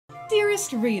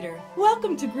Dearest reader,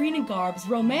 welcome to Green and Garb's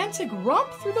romantic romp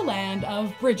through the land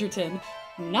of Bridgerton.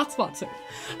 Not sponsored.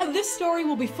 This story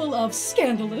will be full of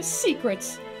scandalous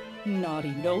secrets, naughty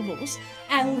nobles,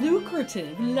 and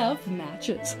lucrative love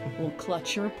matches. Will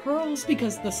clutch your pearls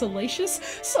because the salacious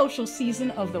social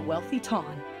season of the wealthy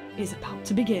Ton is about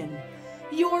to begin.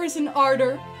 Yours in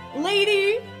ardor,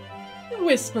 Lady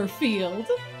Whisperfield.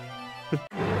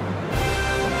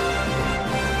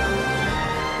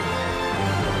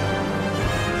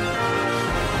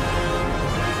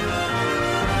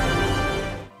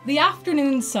 The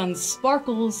afternoon sun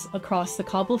sparkles across the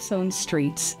cobblestone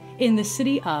streets in the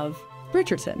city of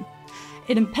Bridgerton.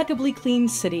 An impeccably clean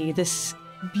city, this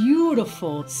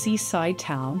beautiful seaside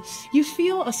town. You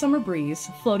feel a summer breeze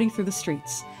floating through the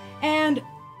streets. And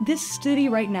this city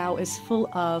right now is full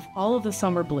of all of the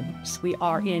summer blooms. We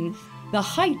are in the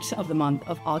height of the month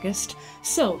of August,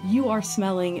 so you are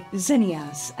smelling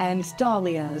zinnias and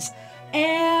dahlias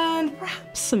and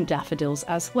perhaps some daffodils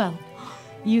as well.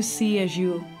 You see as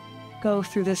you go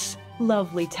through this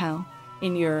lovely town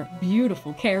in your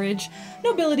beautiful carriage,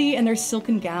 nobility in their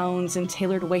silken gowns and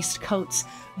tailored waistcoats,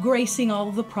 gracing all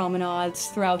of the promenades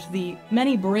throughout the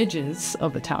many bridges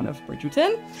of the town of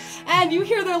Bridgerton. And you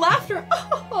hear their laughter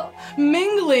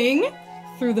mingling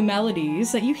through the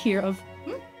melodies that you hear of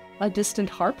a distant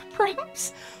harp,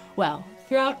 perhaps? Well,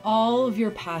 throughout all of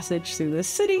your passage through this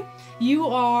city, you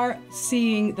are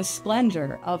seeing the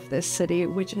splendor of this city,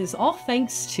 which is all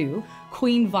thanks to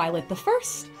Queen Violet I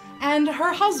and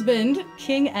her husband,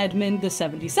 King Edmund the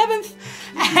 77th,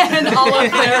 and all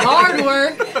of their hard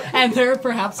work and their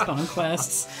perhaps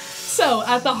conquests. So,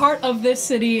 at the heart of this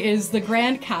city is the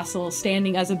grand castle,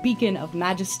 standing as a beacon of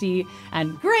majesty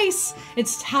and grace.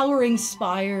 Its towering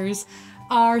spires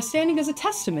are standing as a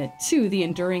testament to the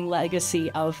enduring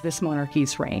legacy of this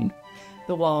monarchy's reign.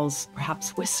 The walls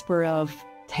perhaps whisper of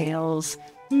tales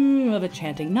of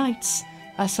enchanting nights,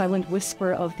 a silent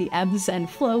whisper of the ebbs and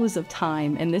flows of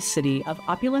time in this city of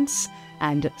opulence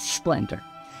and splendor.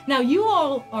 Now, you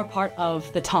all are part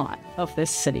of the Ton of this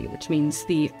city, which means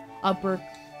the upper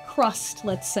crust,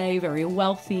 let's say, very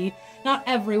wealthy. Not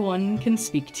everyone can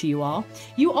speak to you all.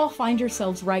 You all find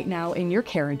yourselves right now in your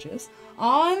carriages,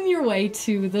 on your way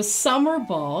to the summer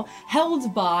ball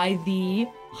held by the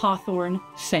Hawthorne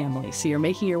family. So you're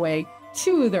making your way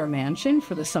to their mansion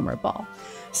for the summer ball.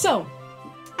 So,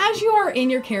 as you are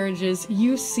in your carriages,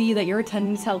 you see that your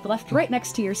attendants have left right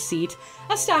next to your seat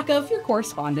a stack of your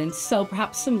correspondence, so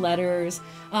perhaps some letters,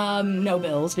 no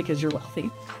bills because you're wealthy.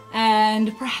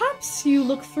 And perhaps you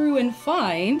look through and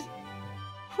find,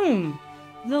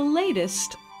 the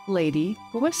latest Lady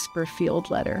Whisperfield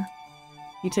letter.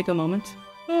 You take a moment.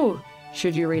 Oh,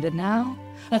 should you read it now?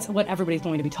 That's what everybody's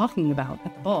going to be talking about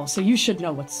at the ball, so you should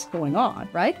know what's going on,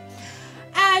 right?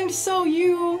 And so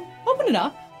you open it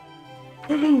up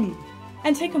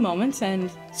and take a moment and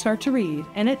start to read.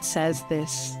 And it says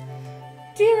this: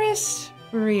 Dearest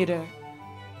reader,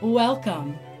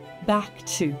 welcome back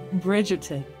to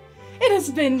Bridgerton. It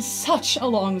has been such a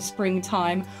long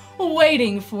springtime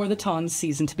waiting for the Ton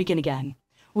season to begin again.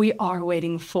 We are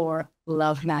waiting for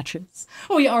love matches.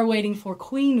 We are waiting for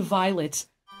Queen Violet,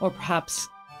 or perhaps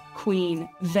Queen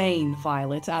Vain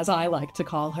Violet, as I like to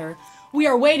call her. We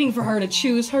are waiting for her to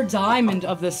choose her diamond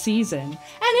of the season, and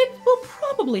it will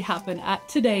probably happen at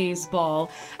today's ball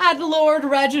at Lord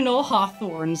Reginald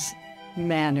Hawthorne's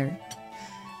manor.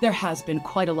 There has been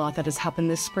quite a lot that has happened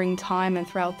this springtime and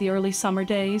throughout the early summer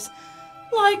days,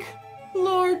 like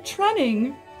Lord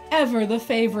Trenning, ever the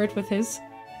favorite with his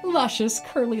luscious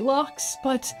curly locks,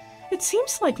 but it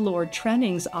seems like Lord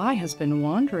Trenning's eye has been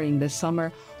wandering this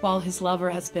summer while his lover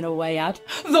has been away at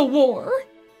the war.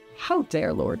 How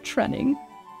dare Lord Trenning?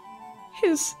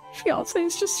 His fiancée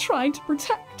is just trying to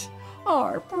protect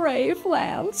our brave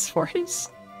lands for his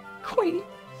queen.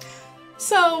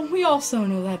 So we also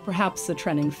know that perhaps the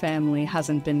Trenning family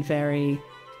hasn't been very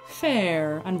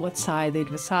fair on what side they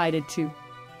decided to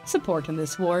support in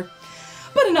this war.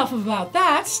 But enough about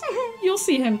that. You'll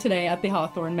see him today at the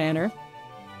Hawthorne Manor.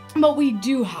 But we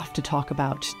do have to talk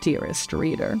about Dearest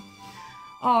Reader,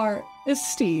 our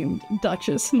esteemed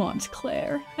Duchess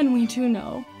Montclair. And we do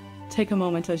know, take a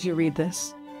moment as you read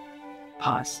this,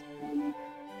 pause,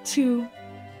 to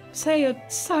say a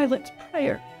silent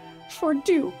prayer for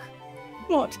Duke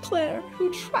Montclair,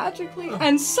 who tragically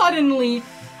and suddenly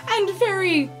and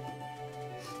very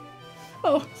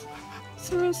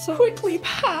quickly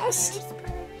passed.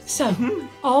 So,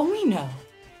 all we know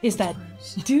is that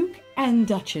Duke and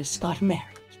Duchess got married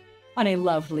on a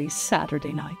lovely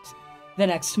Saturday night. The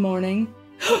next morning,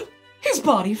 his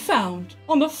body found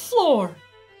on the floor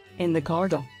in the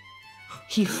garden.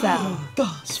 He fell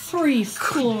 3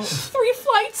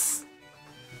 flights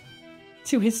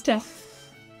to his death.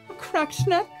 A cracked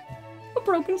neck, a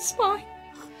broken spine,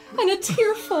 and a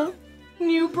tearful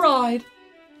new bride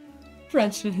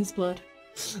drenched in his blood,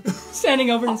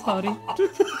 standing over his body.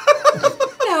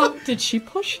 Now, did she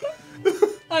push him?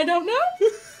 I don't know.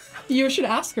 You should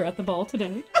ask her at the ball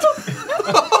today.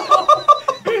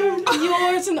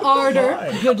 Yours in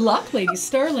ardor. Good luck, Lady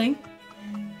Sterling.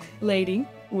 Lady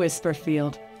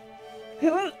Whisperfield.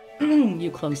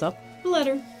 You close up the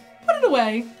letter, put it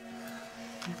away,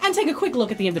 and take a quick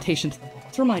look at the invitation to the ball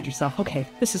to remind yourself, okay,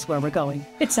 this is where we're going.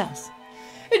 It says,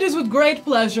 "It is with great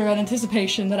pleasure and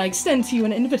anticipation that I extend to you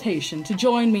an invitation to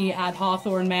join me at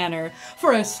Hawthorne Manor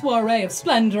for a soiree of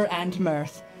splendor and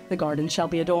mirth. The garden shall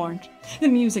be adorned, the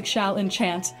music shall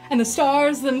enchant, and the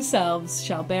stars themselves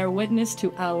shall bear witness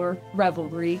to our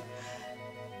revelry.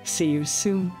 See you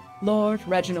soon, Lord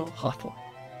Reginald Hawthorne."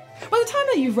 By the time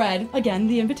that you've read, again,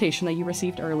 the invitation that you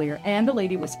received earlier and the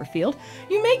Lady Whisperfield,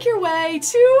 you make your way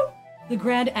to the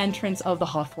grand entrance of the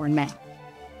Hawthorne Manor.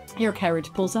 Your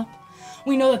carriage pulls up.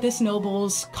 We know that this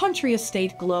noble's country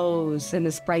estate glows in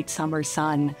this bright summer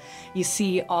sun. You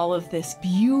see all of this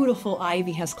beautiful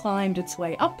ivy has climbed its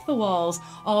way up the walls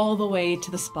all the way to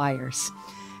the spires.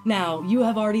 Now, you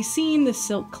have already seen the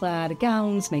silk-clad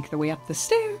gowns make their way up the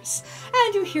stairs,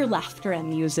 and you hear laughter and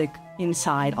music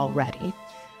inside already.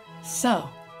 So,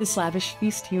 this lavish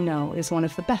feast, you know, is one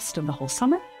of the best of the whole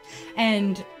summer.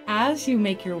 And as you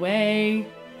make your way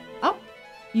up,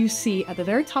 you see at the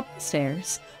very top of the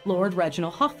stairs, Lord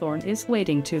Reginald Hawthorne is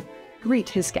waiting to greet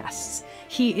his guests.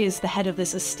 He is the head of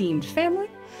this esteemed family,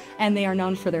 and they are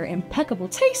known for their impeccable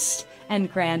taste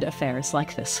and grand affairs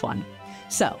like this one.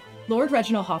 So, Lord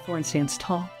Reginald Hawthorne stands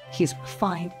tall, he's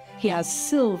refined, he has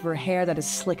silver hair that is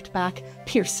slicked back,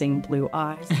 piercing blue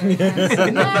eyes. And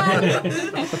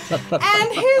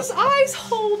his eyes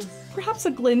hold perhaps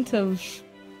a glint of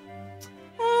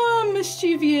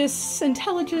mischievous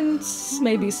intelligence,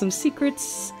 maybe some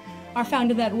secrets are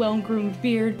found in that well-groomed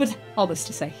beard, but all this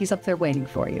to say, he's up there waiting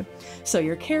for you. So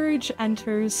your carriage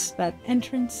enters that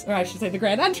entrance, or I should say the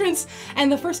grand entrance,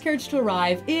 and the first carriage to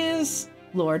arrive is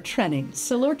Lord Trenning.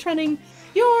 So Lord Trenning,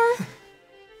 your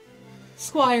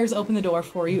squires open the door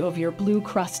for you of your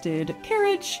blue-crusted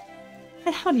carriage,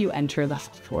 and how do you enter the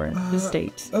Hawthorne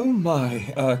estate? Oh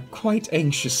my, quite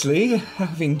anxiously,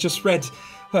 having just read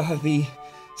the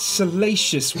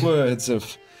salacious words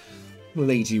of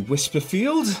Lady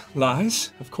Whisperfield.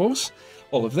 Lies, of course,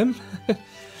 all of them.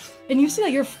 And you see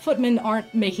that your footmen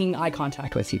aren't making eye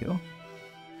contact with you.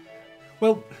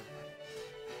 Well,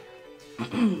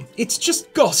 it's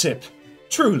just gossip,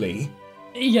 truly.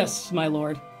 Yes, my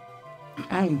lord.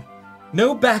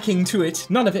 No backing to it,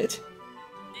 none of it.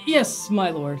 Yes,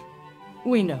 my lord.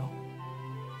 We know.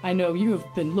 I know you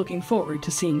have been looking forward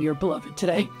to seeing your beloved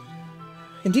today.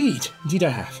 Indeed I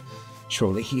have.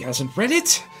 Surely he hasn't read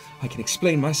it. I can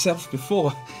explain myself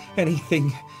before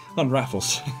anything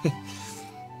unravels.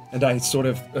 And I sort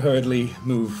of hurriedly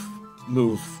move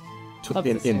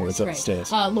inwards up the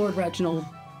stairs. Lord Reginald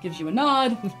gives you a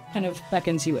nod, kind of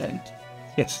beckons you in.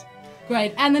 Yes.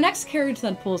 Great. And the next carriage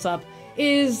that pulls up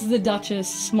is the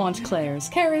Duchess Montclair's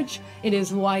carriage. It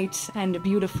is white and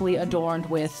beautifully adorned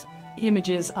with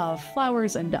images of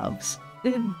flowers and doves.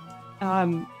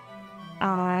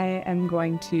 I am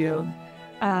going to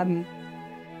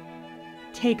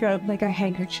take a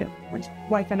handkerchief,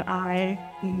 wipe an eye.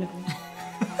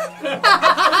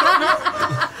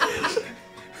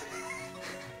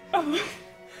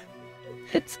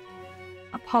 It's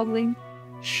appalling,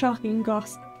 shocking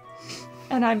gossip,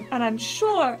 and I'm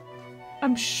sure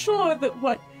that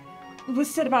what was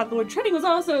said about Lord Trenning was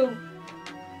also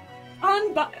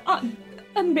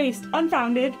unbased,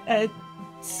 unfounded,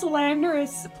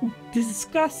 slanderous,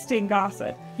 disgusting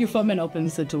gossip. Your footman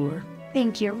opens the door.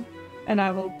 Thank you. And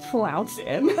I will flounce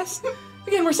in.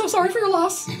 Again, we're so sorry for your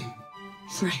loss.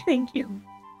 Thank you.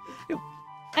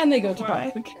 And they go to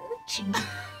park the carriage.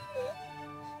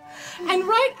 And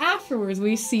right afterwards,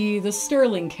 we see the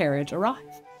Sterling carriage arrive.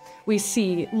 We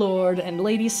see Lord and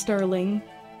Lady Sterling,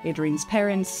 Adrian's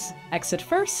parents, exit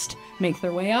first, make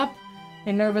their way up.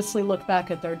 They nervously look back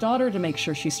at their daughter to make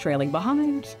sure she's trailing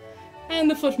behind. And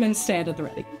the footmen stand at the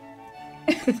ready.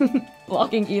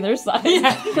 Blocking either side.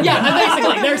 Yeah,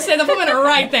 basically. The footmen are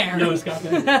right there. No, Scott.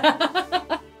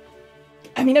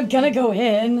 I mean, I'm gonna go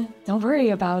in. Don't worry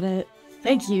about it.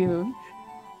 Thank you.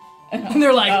 And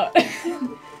they're like,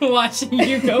 watching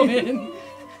you go in.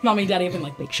 Mommy and Daddy have been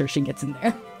like, make sure she gets in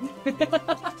there.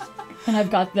 And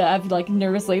I've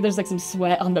nervously, there's some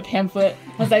sweat on the pamphlet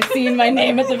as I've seen my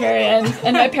name at the very end.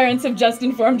 And my parents have just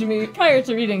informed me prior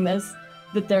to reading this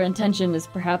that their intention is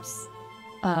perhaps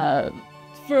for,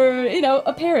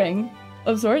 a pairing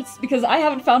of sorts, because I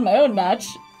haven't found my own match.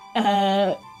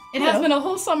 It has been a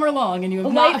whole summer long, and you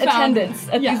have late not found... attendance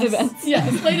at these events.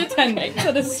 Yes, late attendance.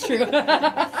 That is true.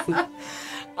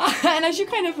 And as you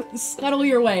kind of scuttle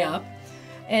your way up,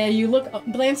 you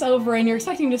glance over, and you're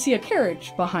expecting to see a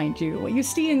carriage behind you. What you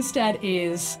see instead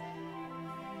is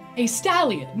a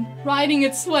stallion riding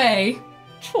its way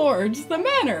towards the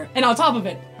manor. And on top of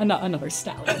it, another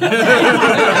stallion.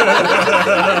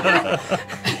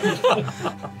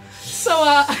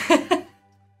 So,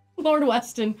 Lord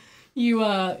Weston, you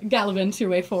gallivant your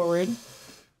way forward.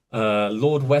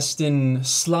 Lord Weston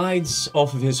slides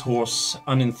off of his horse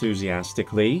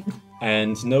unenthusiastically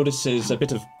and notices a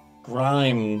bit of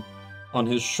grime on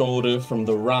his shoulder from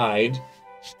the ride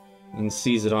and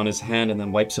sees it on his hand and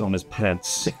then wipes it on his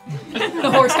pants.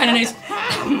 The horse kind of neighs.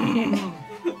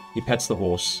 He pets the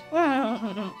horse,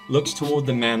 looks toward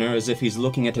the manor as if he's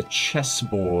looking at a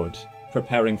chessboard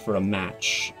preparing for a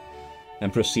match,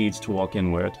 and proceeds to walk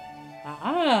inward.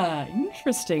 Ah,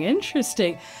 interesting. And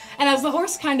as the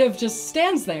horse kind of just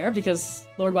stands there, because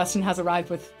Lord Weston has arrived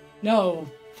with no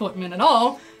footman at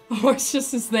all, the horse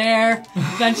just is there.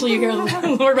 Eventually you hear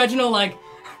Lord Reginald like,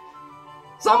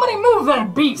 "Somebody move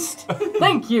that beast!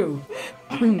 Thank you!"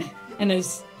 And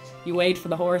as you wait for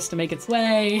the horse to make its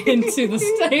way into the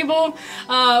stable,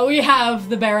 we have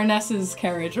the Baroness's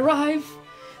carriage arrive.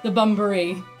 The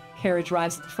Bunbury carriage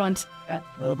arrives at the front.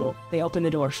 They open the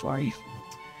door for you.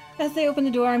 As they open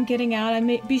the door, I'm getting out. I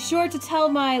may be sure to tell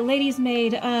my lady's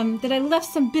maid that I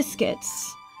left some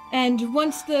biscuits. And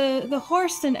once the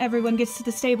horse and everyone gets to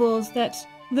the stables, that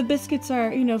the biscuits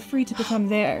are, free to become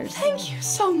theirs. Thank you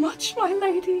so much, my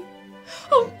lady.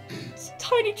 Oh,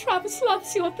 tiny Travis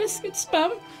loves your biscuits,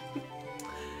 ma'am.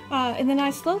 And then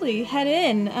I slowly head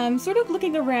in, sort of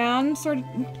looking around,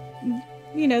 surveying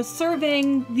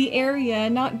the area,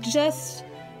 not just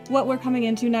what we're coming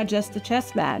into, not just the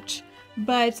chess match,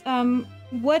 but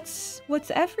what's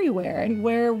everywhere and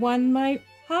where one might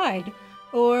hide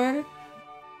or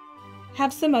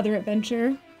have some other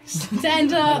adventure.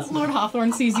 And Lord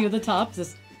Hawthorne sees you at the top,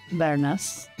 says,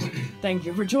 "Baroness, thank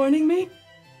you for joining me.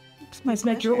 Please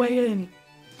make your way in."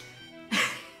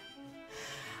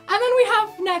 And then we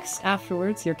have next,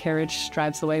 afterwards, your carriage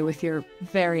drives away with your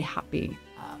very happy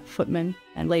footmen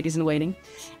and ladies in waiting.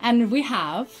 And we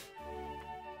have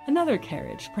another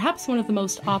carriage, perhaps one of the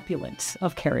most opulent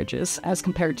of carriages, as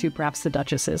compared to perhaps the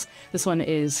Duchess's. This one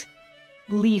is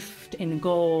leafed in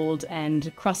gold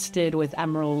and crusted with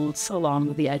emeralds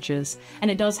along the edges. And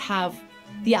it does have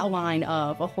the outline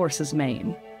of a horse's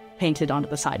mane painted onto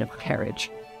the side of a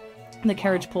carriage. And the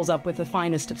carriage pulls up with the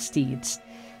finest of steeds.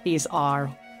 These are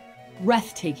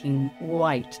breathtaking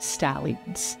white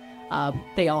stallions.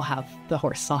 The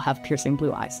horses all have piercing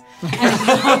blue eyes.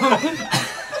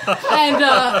 And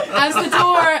as the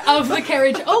door of the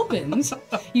carriage opens,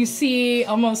 you see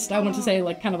almost, I want to say,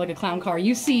 kind of like a clown car.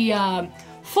 You see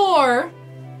 4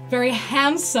 very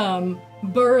handsome,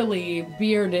 burly,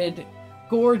 bearded,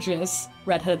 gorgeous,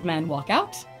 red-headed men walk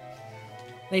out.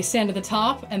 They stand at the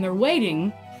top, and they're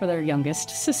waiting for their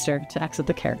youngest sister to exit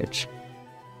the carriage.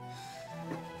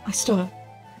 I start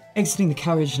exiting the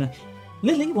carriage and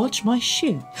Lily, watch my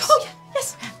shoes. Oh,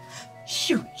 yes, ma'am.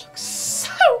 You look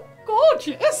so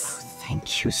gorgeous.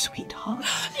 Thank you, sweetheart.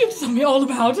 You tell me all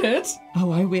about it.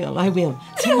 Oh, I will.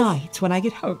 Tonight, when I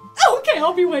get home. Okay,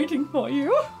 I'll be waiting for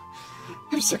you.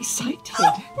 I'm so excited.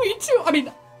 Oh, me too. I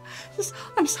mean,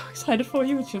 I'm so excited for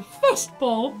you. It's your first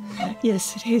ball.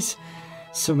 Yes, it is.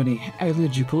 So many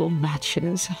eligible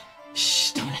matches.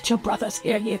 Shh, don't let your brothers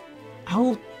hear you.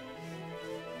 Oh,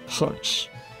 hush.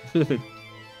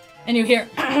 And you hear,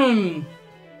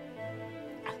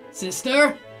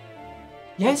 "Sister?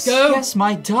 Yes, go." yes,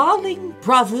 my darling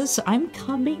brothers, I'm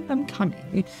coming.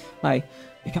 I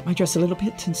pick up my dress a little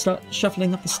bit and start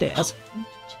shuffling up the stairs.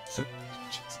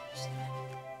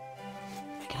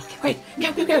 Wait,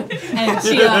 go. And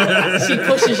she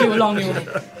pushes you along your way.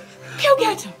 Go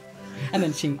get him. And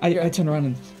then I turn around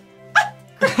and...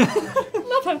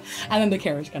 Love him. And then the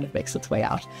carriage kind of makes its way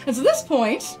out. And so at this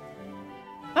point,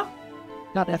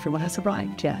 not everyone has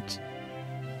arrived yet.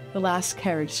 The last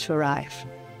carriage to arrive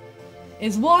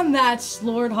is one that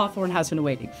Lord Hawthorne has been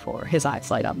waiting for. His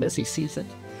eyes light up as he sees it,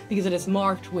 because it is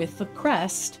marked with the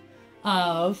crest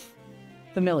of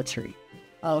the military,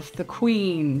 of the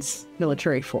Queen's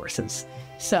military forces.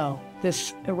 So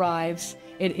this arrives.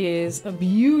 It is a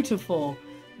beautiful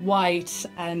white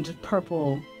and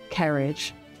purple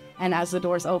carriage. And as the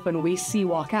doors open, we see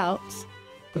walk out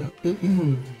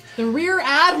the Rear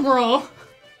Admiral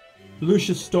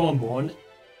Lucius Stormborn.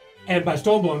 And by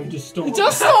Stormborn, just Storm.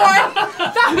 Just Storm!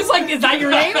 That was like, is that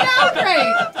your name now?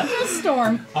 Great. Just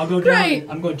Storm. I'll go Great. down.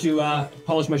 I'm going to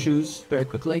polish my shoes very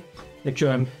quickly. Make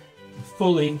sure I'm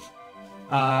fully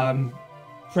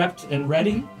prepped and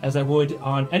ready, as I would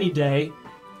on any day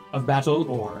of battle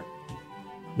or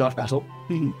not battle.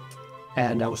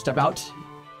 And I will step out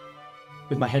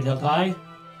with my head held high,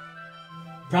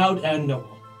 proud and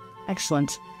noble.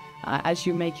 Excellent. As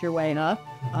you make your way up,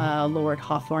 Lord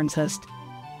Hawthorne says,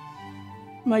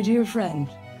 "My dear friend,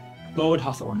 Lord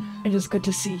Hawthorne, it is good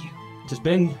to see you." it has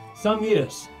been some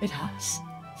years. It has.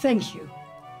 Thank you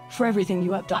for everything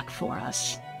you have done for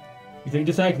us. You need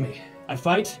to thank me. I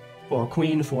fight for a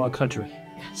queen, for a country.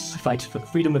 Yes. I fight for the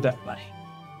freedom of everybody.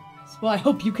 Well, I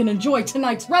hope you can enjoy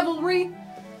tonight's revelry.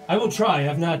 I will try.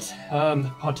 I've not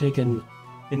partaken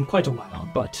in quite a while,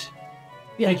 but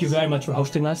thank you very much for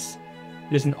hosting us.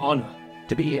 It is an honor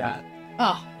to be here.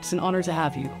 It's an honor to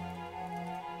have you.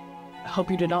 I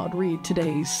hope you did not read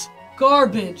today's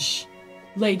garbage,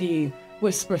 Lady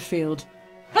Whisperfield.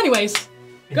 Anyways,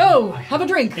 go, have a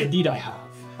drink. Indeed I have.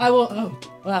 I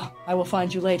will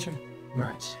find you later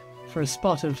Right. for a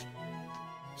spot of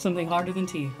something harder than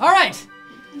tea. All right,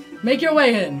 make your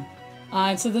way in.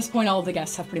 So at this point, all of the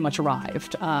guests have pretty much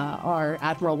arrived. Our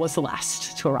admiral was the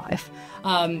last to arrive.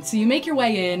 So you make your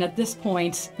way in. At this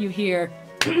point, you hear,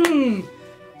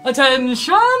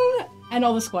 "Attention!" And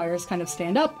all the squires kind of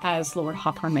stand up as Lord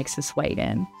Hawthorne makes his way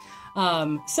in.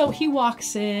 So he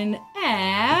walks in,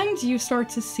 and you start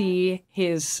to see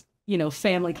his,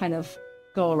 family kind of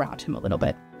go around him a little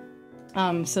bit.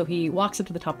 So he walks up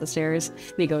to the top of the stairs,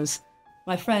 and he goes,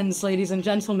 "My friends, ladies and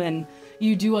gentlemen,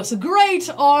 you do us a great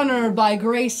honor by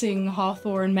gracing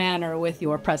Hawthorne Manor with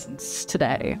your presence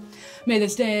today. May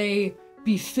this day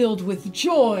be filled with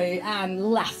joy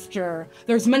and laughter.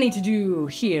 There's many to do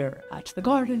here at the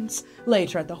gardens,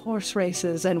 later at the horse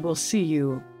races, and we'll see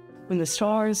you when the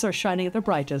stars are shining at their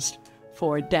brightest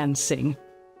for dancing.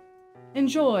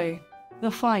 Enjoy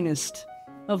the finest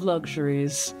of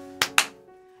luxuries."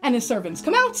 And his servants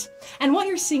come out, and what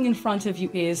you're seeing in front of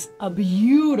you is a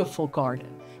beautiful garden.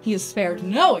 He has spared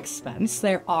no expense.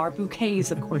 There are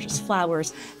bouquets of gorgeous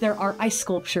flowers. There are ice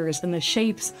sculptures in the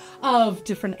shapes of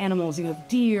different animals. You have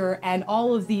deer and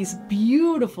all of these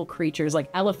beautiful creatures like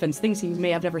elephants, things you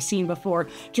may have never seen before,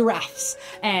 giraffes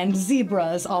and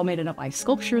zebras, all made of ice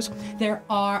sculptures. There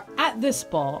are, at this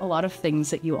ball, a lot of things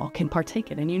that you all can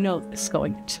partake in, and you know this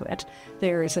going into it.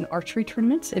 There is an archery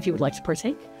tournament if you would like to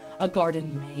partake. A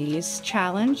garden maze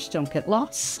challenge, don't get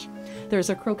lost.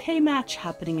 There's a croquet match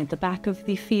happening at the back of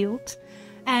the field.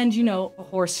 And, a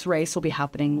horse race will be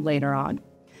happening later on.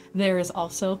 There is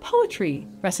also poetry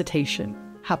recitation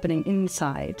happening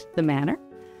inside the manor.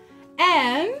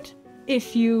 And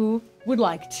if you would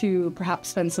like to perhaps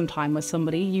spend some time with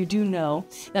somebody, you do know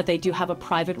that they do have a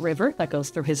private river that goes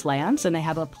through his lands, and they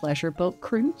have a pleasure boat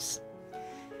cruise.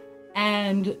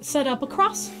 And set up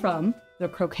across from the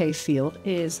croquet field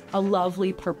is a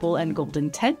lovely purple and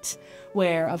golden tent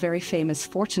where a very famous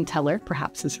fortune teller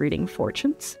perhaps is reading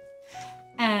fortunes.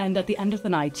 And at the end of the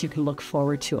night, you can look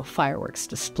forward to a fireworks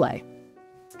display.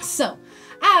 So,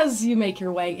 as you make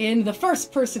your way in, the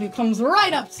first person who comes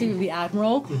right up to the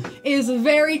Admiral is a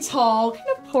very tall, kind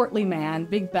of portly man,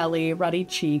 big belly, ruddy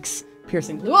cheeks,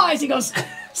 piercing blue eyes. He goes,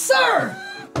 "Sir,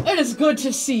 it is good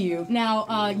to see you."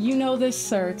 Now, you know this,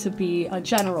 sir, to be a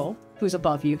general who's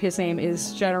above you. His name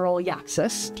is General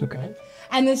Yaxis. Okay.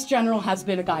 And this general has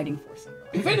been a guiding force.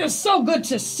 "It is so good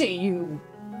to see you."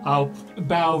 I'll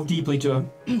bow deeply to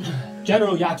him.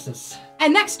 General Yaxis.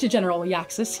 And next to General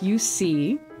Yaxis, you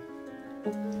see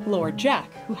Lord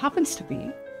Jack, who happens to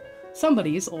be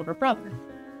somebody's older brother.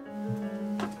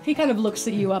 He kind of looks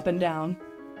at you up and down.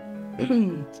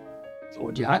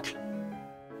 Lord Jack.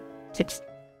 Tips.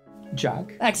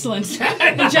 Jack. Excellent.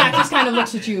 And Jack just kind of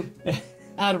looks at you.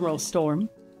 "Admiral Storm.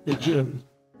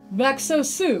 Back so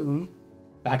soon?"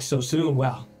 Back so soon?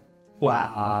 Well,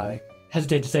 I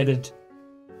hesitate to say that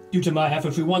due to my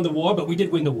efforts we won the war, but we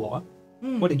did win the war.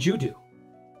 What did you do?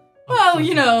 Well,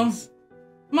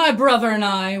 my brother and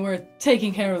I were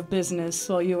taking care of business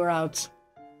while you were out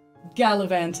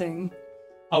gallivanting.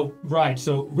 Oh, right,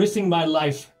 so risking my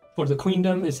life for the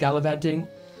queendom is gallivanting.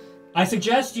 I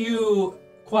suggest you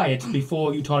quiet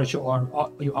before you tarnish your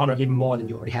honor even more than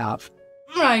you already have.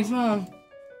 Right, well,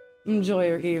 enjoy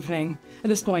your evening. At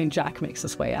this point, Jack makes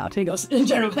his way out. He goes,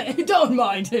 "General, don't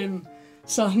mind him,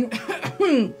 son.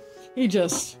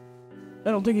 I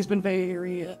don't think he's been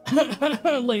very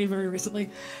late very recently.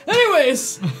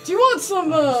 Anyways, do you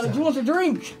want a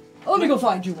drink? Let me go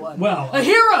find you one. Well, a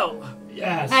hero!"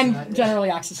 Yes. And General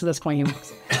Yaxis at this point,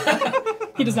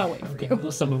 He does not wait for you.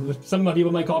 Well, some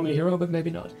people might call me a hero, but maybe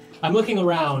not. I'm looking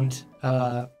around.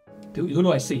 Who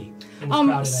do I see? In this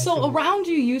crowded So activity? around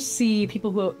you, you see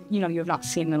people who, you have not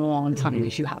seen in a long time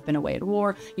because you have been away at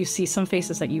war. You see some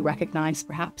faces that you recognize,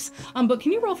 perhaps. But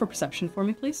can you roll for perception for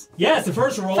me, please? Yes, the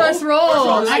first roll. First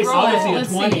roll. Nice. Obviously Let's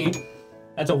a 20.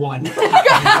 That's a 1. At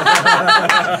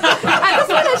this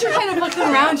point, as you're kind of looking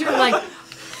around, you're like,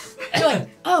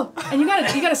 oh, and you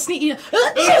gotta sneeze.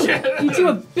 You do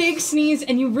a big sneeze,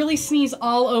 and you really sneeze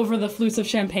all over the flutes of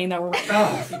champagne that were right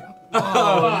behind you.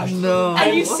 Oh, no.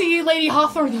 And you see Lady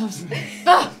Hawthorne goes,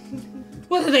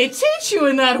 what did they teach you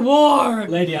in that war?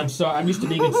 Lady, I'm sorry. I'm used to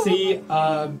being at sea.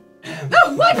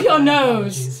 Wipe your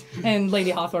nose! And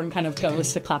Lady Hawthorne kind of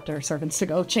goes to clap to her servants to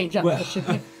go change up the ship.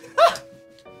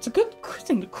 It's a good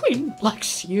thing the queen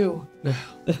likes you.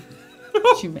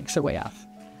 She makes her way out.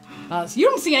 So you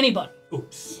don't see anybody.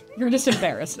 Oops. You're just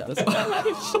embarrassed.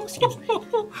 Excuse me.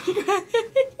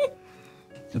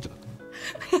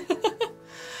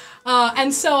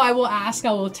 And so I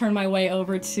will turn my way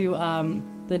over to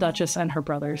the Duchess and her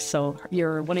brothers. So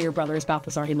one of your brothers,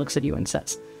 Balthazar, he looks at you and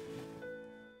says,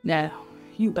 now,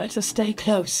 you better stay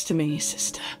close to me,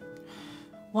 sister.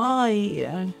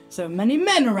 Why? So many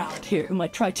men around here who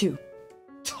might try to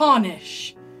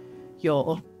tarnish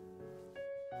your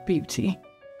beauty.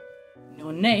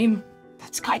 Your name.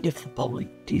 That's kind of the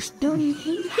point, isn't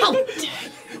How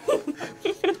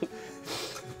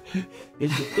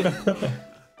dare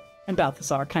And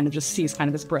Balthazar kind of just sees kind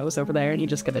of his bros over there, and he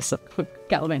just gets quick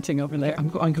gallivanting over there. I'm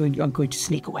going to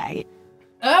sneak away.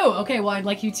 Oh, okay. Well, I'd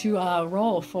like you to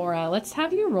roll for. Let's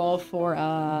have you roll for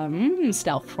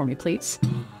stealth for me, please.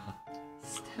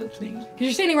 Stealthing. Because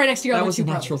you're standing right next to your That other was a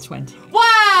two natural brothers. 20.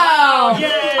 Wow! Yay!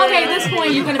 Okay, at this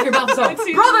point, you kind of hear Balthazar.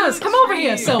 Brothers, come over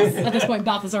here! So at this point,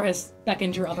 Balthazar has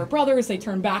beckoned your other brothers. They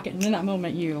turn back, and in that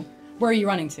moment, where are you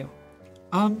running to?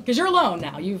 Because you're alone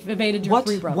now. You've evaded your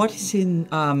three brothers. What is in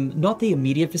not the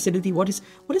immediate vicinity? What is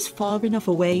far enough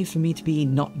away for me to be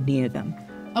not near them?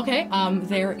 Okay,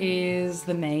 there is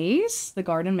the maze. The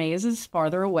garden maze is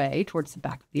farther away towards the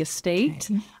back of the estate.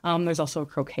 Okay. There's also a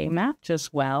croquet match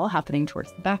as well happening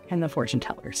towards the back, and the fortune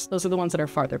tellers. Those are the ones that are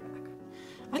farther back.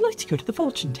 I'd like to go to the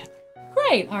fortune teller.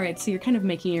 Great. All right, so you're kind of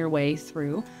making your way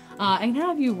through. And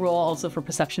have you roll also for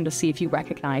perception to see if you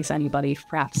recognize anybody,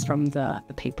 perhaps from the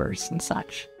papers and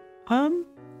such.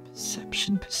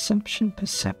 Perception.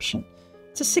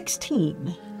 It's a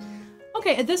 16.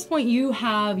 Okay, at this point you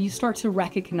start to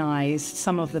recognize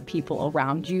some of the people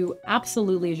around you.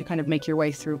 Absolutely, as you kind of make your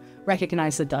way through,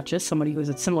 recognize the Duchess, somebody who is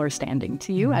at similar standing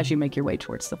to you as you make your way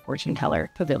towards the fortune teller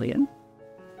pavilion.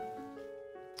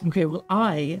 Okay, well,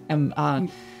 I am a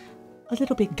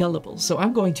little bit gullible, so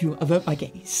I'm going to avert my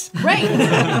gaze. Great!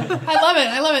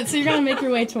 I love it. So you're going to make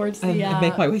your way towards the...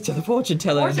 make my way to the fortune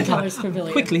teller's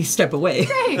pavilion. Quickly step away.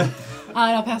 Great!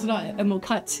 I'll pass it on, and we'll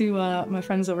cut to my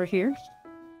friends over here.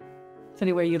 Is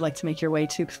anywhere you'd like to make your way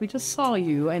to? Because we just saw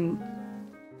you, and...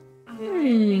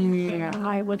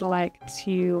 I would like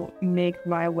to make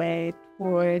my way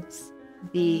towards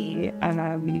the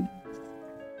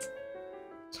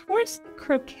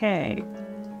croquet.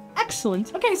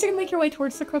 Excellent. Okay, so you can make your way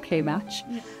towards the croquet match.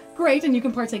 Yeah. Great, and you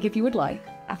can partake if you would like.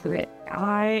 After it,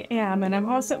 I am, and I'm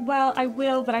also, I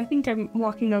will, but I think I'm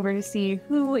walking over to see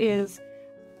who is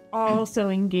also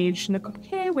engaged in the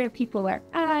croquet, where people are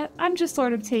at. I'm just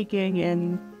sort of taking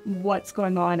in what's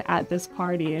going on at this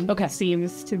party, and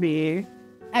seems to be...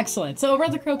 Excellent. So over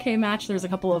at the croquet match, there's a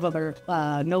couple of other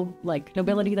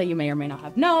nobility that you may or may not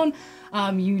have known.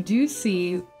 You do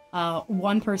see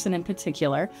one person in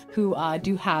particular who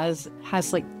has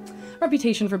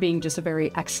reputation for being just a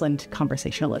very excellent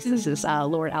conversationalist. This is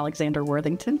Lord Alexander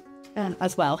Worthington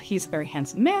as well. He's a very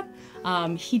handsome man.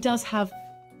 He does have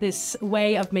this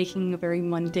way of making a very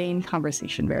mundane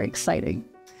conversation very exciting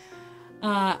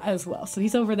as well. So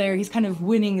he's over there. He's kind of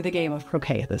winning the game of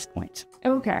croquet at this point.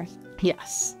 Okay.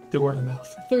 Yes. Through word of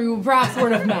mouth. Through perhaps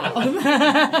word of mouth.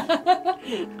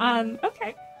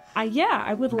 Okay.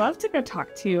 I would love to go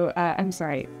talk to,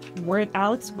 Lord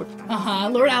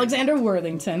Alexander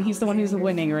Worthington. He's the one who's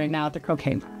winning right now at the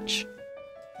croquet match.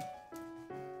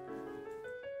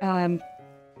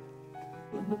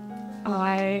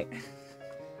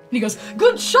 He goes,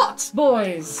 good shots,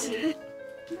 boys!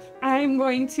 I'm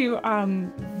going to,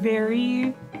 I'm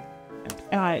going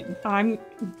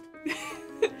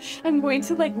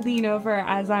to, lean over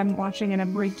as I'm watching, and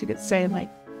I'm going to say,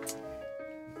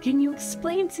 can you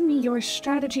explain to me your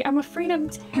strategy? I'm afraid I'm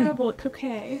terrible at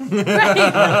croquet. Right.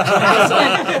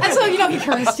 Excellent. And so, he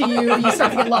turns to you, and you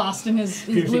start to get lost in his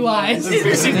blue eyes.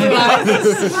 His blue eyes.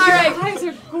 All right. Your eyes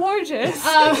are gorgeous.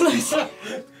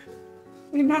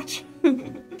 We match.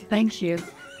 Thank you.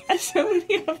 And so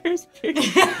many others.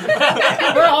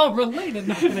 We're all related.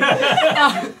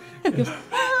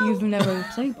 You've never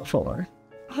played before.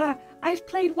 I've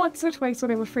played once or twice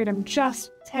when I'm afraid I'm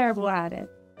just terrible at it.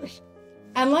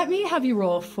 And let me have you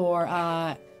roll for,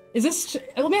 let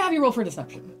me have you roll for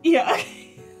deception. Yeah.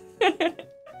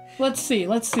 Let's see.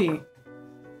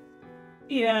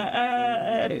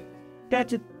 Yeah,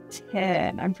 that's a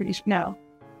 10, I'm pretty sure. No.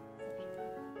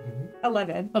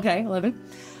 11. Okay, 11.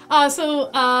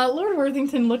 Lord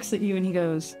Worthington looks at you and he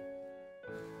goes,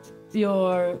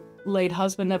 your late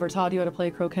husband never taught you how to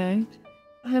play croquet?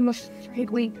 I'm afraid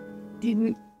we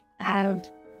didn't have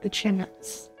the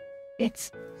chance.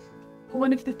 It's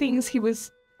one of the things he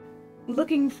was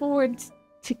looking forward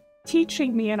to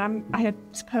teaching me, and I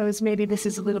suppose maybe this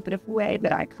is a little bit of a way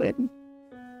that I could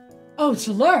Oh,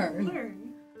 to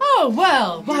learn? Oh,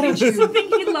 well, why don't you something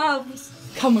he loves.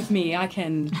 come with me? I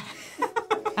can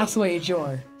assuage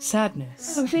your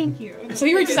sadness. Oh, thank you. So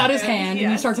he reaches out his hand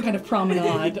and you start to kind of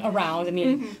promenade around and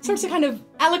he starts to kind of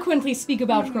eloquently speak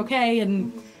about croquet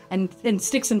and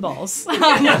sticks and balls.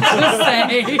 I'm not gonna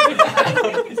say.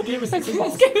 It's a game of sticks and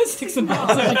balls. It's a game of sticks and balls,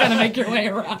 so you kind of make your way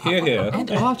around. Here.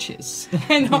 And arches.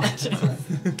 And arches.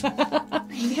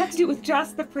 You have to do it with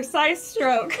just the precise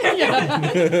stroke. Yeah.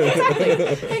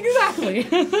 Exactly.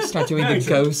 Start doing the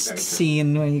ghost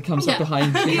scene when he comes up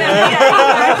behind you.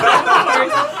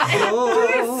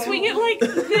 Swing it like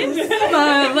this.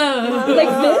 Like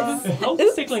this? I'll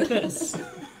stick like this.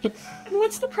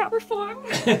 What's the proper form?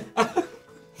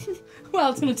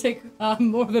 Well, it's going to take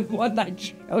more than one night to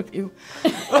show you.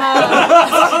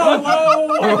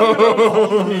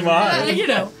 You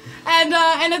know. And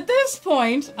at this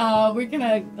point,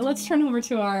 let's turn over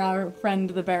to our friend,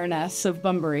 the Baroness of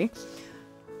Bunbury.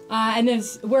 Can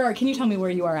you tell me where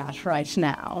you are at right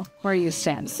now? Where are you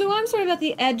standing? So I'm sort of at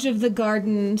the edge of the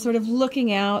garden, sort of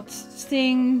looking out,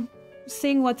 seeing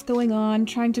what's going on,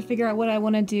 trying to figure out what I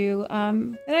want to do.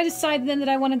 And I decide then that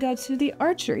I want to go to the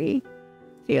archery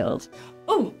field.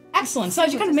 Oh, excellent. So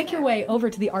as you kind of make your way over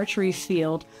to the archery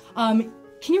field, can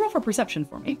you roll for perception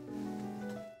for me?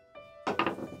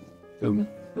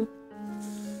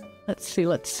 Let's see.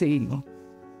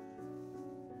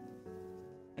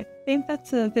 I think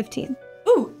that's a 15.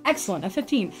 Ooh, excellent, a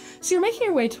 15. So you're making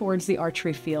your way towards the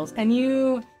archery field, and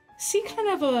you see kind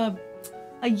of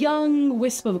a young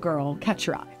wisp of a girl catch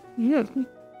your eye. Mm.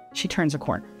 She turns a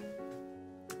corner.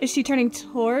 Is she turning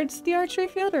towards the archery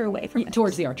field or away from it?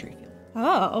 Towards the archery field.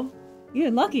 Oh,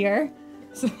 even luckier.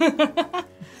 So I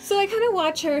kind of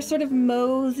watch her sort of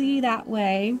mosey that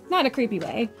way. Not a creepy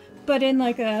way, but in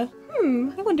like a,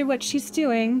 I wonder what she's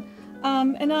doing.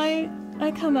 And I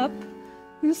come up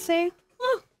and say,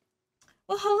 oh,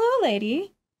 well, hello,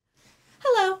 lady.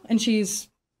 Hello. And she's,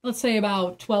 let's say,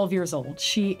 about 12 years old.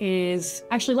 She is,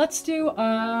 actually, let's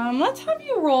have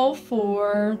you roll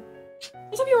for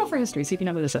history, see if you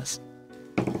know who this is.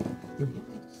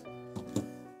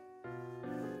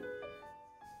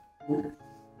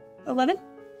 11?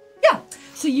 Yeah.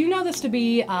 So you know this to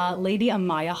be Lady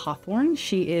Amaya Hawthorne.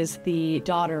 She is the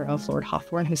daughter of Lord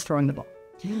Hawthorne, who's throwing the ball.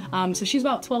 So she's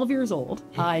about 12 years old,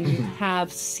 and you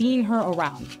have seen her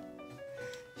around.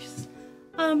 She's,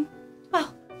 well,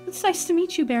 it's nice to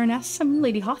meet you, Baroness. I'm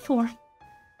Lady Hawthorne.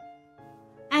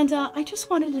 And I just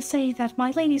wanted to say that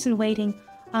my ladies in waiting,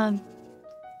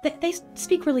 they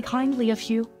speak really kindly of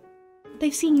you.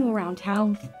 They've seen you around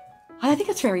town. I think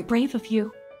it's very brave of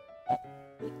you.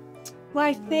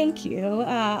 Why, thank you.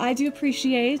 I do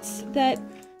appreciate that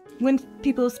when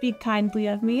people speak kindly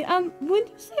of me. When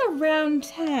you say around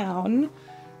town,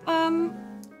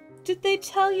 did they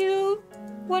tell you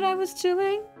what I was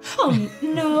doing? Oh,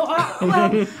 no.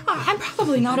 Well, I'm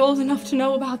probably not old enough to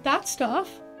know about that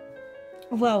stuff.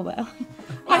 Well.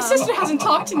 My sister hasn't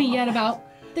talked to me yet about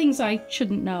things I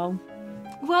shouldn't know.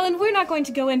 Well, and we're not going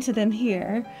to go into them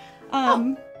here.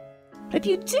 If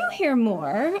you do hear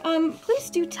more, please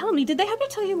do tell me. Did they have to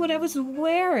tell you what I was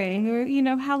wearing, or,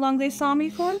 how long they saw me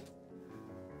for?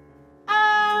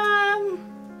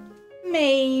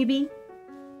 Maybe.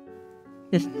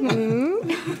 Hmm?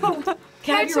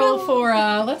 Can I have you roll for,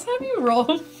 let's have you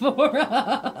roll for,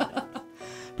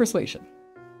 persuasion.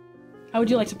 How would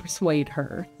you like to persuade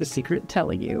her the secret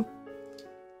telling you?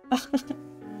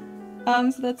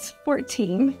 So that's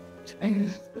 14.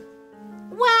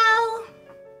 Well,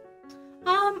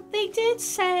 they did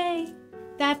say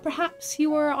that perhaps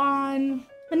you were on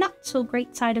a not so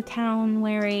great side of town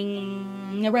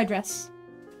wearing a red dress.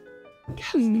 It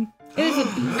is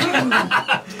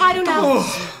I don't know.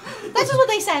 That's just what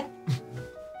they said.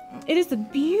 It is a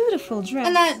beautiful dress.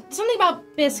 And that something about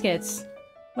biscuits,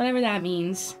 whatever that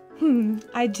means.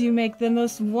 I do make the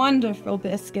most wonderful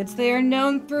biscuits. They are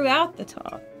known throughout the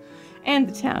town. And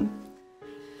the town.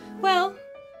 Well,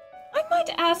 I might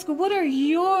ask, what are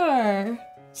your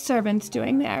servants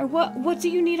doing there? What do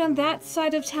you need on that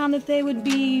side of town that they would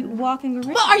be walking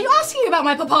around? Well, are you asking about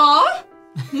my papa?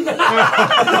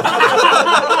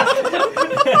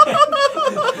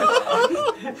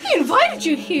 He invited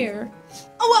you here.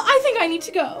 Oh, well, I think I need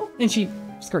to go. And she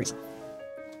scurries.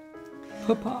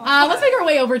 Papa. Let's make our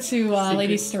way over to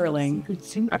Lady Sterling.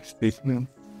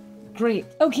 Great.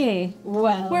 Okay,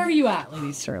 well. Where are you at,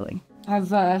 Lady Sterling?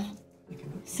 I've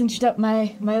cinched up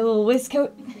my little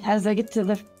waistcoat as I get to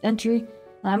the entry.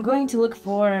 I'm going to look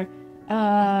for,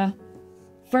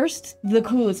 first, the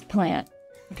coolest plant.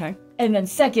 Okay. And then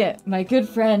second, my good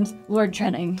friend, Lord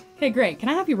Trenning. Okay, great. Can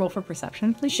I have you roll for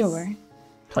perception, please? Sure.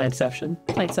 Plantception.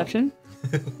 Plantception.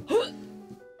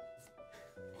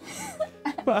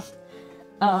 5.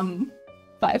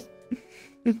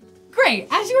 Great.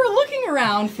 As you are looking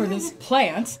around for this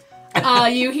plant,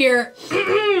 you hear,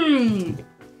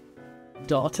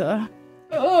 daughter.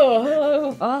 Oh,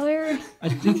 hello, father.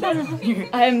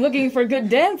 I'm looking for good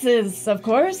dances, of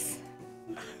course.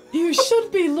 You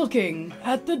should be looking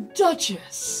at the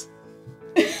Duchess.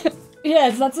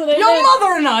 Yes, that's what I Your meant.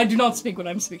 mother and I do not speak when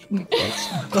I'm speaking.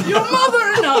 Your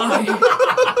mother and I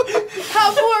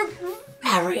have worked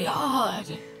very hard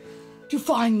to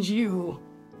find you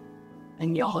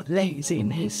and your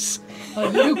laziness a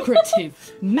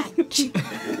lucrative match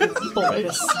for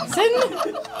this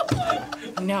season.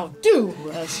 Now do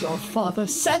as your father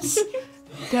says.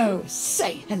 Go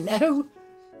say hello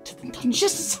to the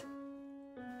Duchess.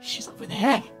 She's over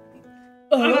there.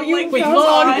 Oh, you With found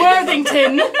Lord mine.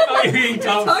 Worthington.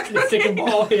 Stick a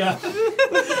ball, yeah.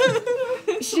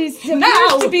 She Now!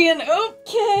 appears to be an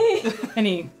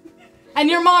okay. And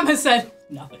your mom has said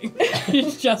nothing.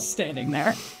 She's just standing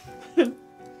there.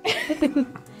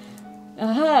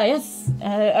 Yes.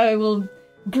 I will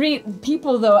greet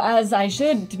people, though, as I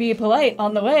should, to be polite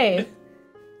on the way.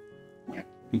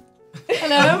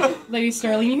 Hello, Lady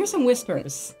Sterling. You hear some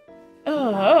whispers.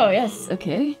 Oh, yes,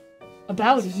 okay.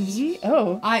 About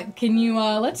oh. Can you,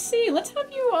 let's see. Let's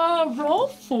have you, roll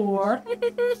for...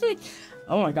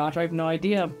 Oh my gosh, I have no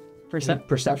idea. Perception?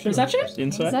 Perception?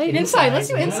 Insight? Insight. Let's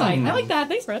do insight. I like that.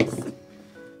 Thanks, friends.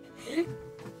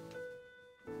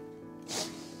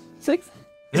 6.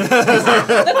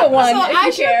 That's a 1. So if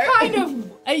as you you're care. kind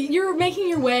of, you're making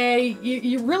your way,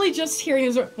 you're really just hearing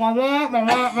this. You don't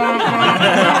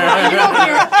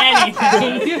hear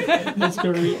anything. That's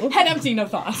great. Head empty, no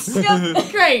thoughts.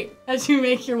 Great. As you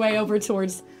make your way over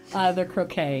towards the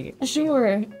croquet.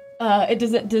 Sure.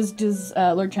 Does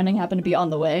Lord Trenning happen to be on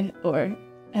the way, or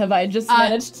have I just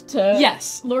managed to?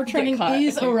 Yes, Lord Trenning caught.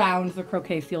 is around the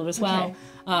croquet field as well.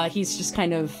 He's just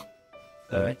kind of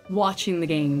watching the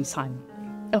game silently.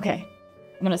 Okay.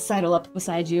 I'm gonna sidle up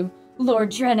beside you,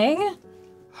 Lord Trenning.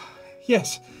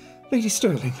 Yes, Lady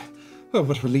Sterling. Oh,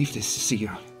 what a relief it is to see you.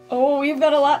 Oh, we've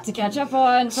got a lot to catch up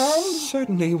on, friend.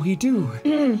 Certainly we do.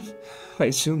 I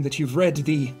assume that you've read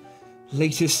the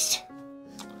latest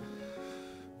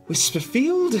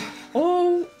Whisperfield?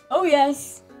 Oh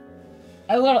yes.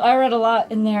 I read a lot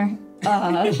in there.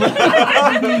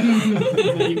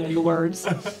 Many words.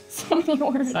 So many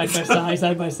words.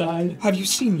 Side by side. Have you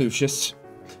seen Lucius?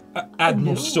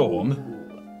 Admiral Storm?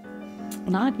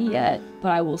 Not yet,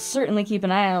 but I will certainly keep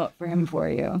an eye out for him for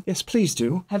you. Yes, please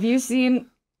do. Have you seen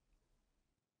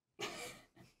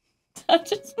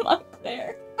Duchess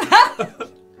Montclair?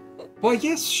 Why,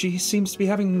 yes, she seems to be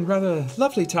having a rather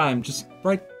lovely time just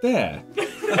right there.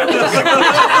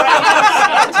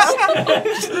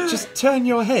 just turn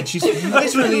your head. She's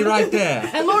literally right there.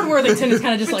 And Lord Worthington is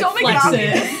kind of just like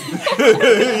flexing.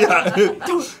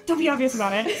 Don't be obvious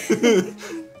about it.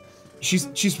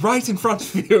 She's right in front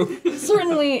of you.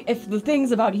 Certainly, if the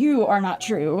things about you are not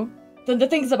true, then the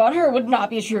things about her would not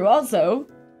be true also.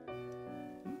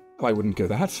 Oh, I wouldn't go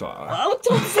that far. Oh,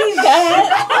 don't say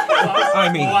that!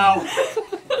 I mean, Wow.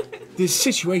 this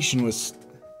situation was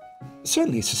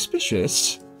certainly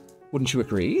suspicious. Wouldn't you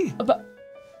agree?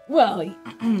 Well,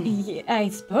 yeah, I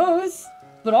suppose.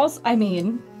 But also,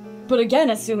 but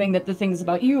again, assuming that the things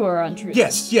about you are untrue.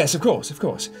 Yes, of course.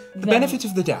 The benefit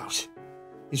of the doubt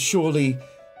is surely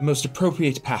the most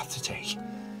appropriate path to take.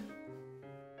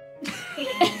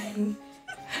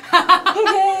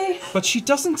 Okay. But she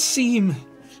doesn't seem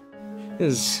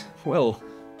as, well,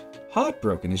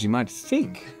 heartbroken as you might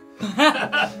think.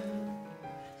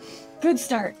 Good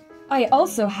start. I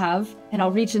also have, and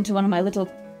I'll reach into one of my little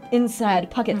inside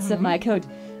pockets of my coat,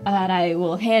 and I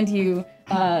will hand you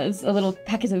a little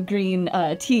packet of green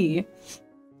tea.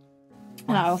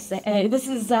 And I'll say, this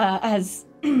is as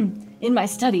in my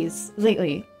studies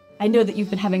lately, I know that you've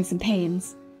been having some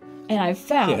pains, and I've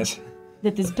found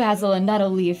that this basil and nettle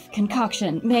leaf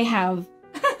concoction may have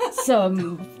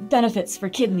some benefits for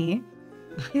kidney.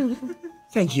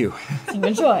 Thank you. So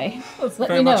enjoy. Let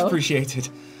Very me much know. appreciated.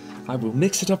 I will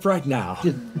mix it up right now.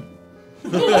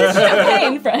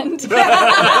 Champagne, friend.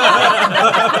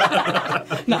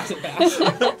 Not so bad.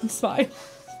 It's fine.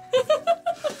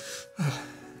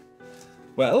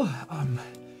 Well,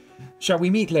 shall we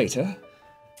meet later?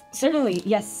 Certainly,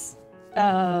 yes.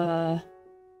 I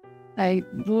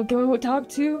will go talk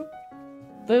to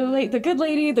the good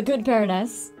lady, the good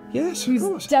baroness. Yes, of Who's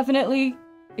course. definitely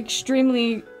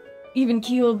extremely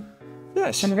even-keeled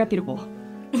Yes. and reputable.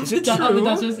 Is it The true?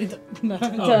 Duchess. The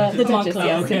Duchess, Montclair,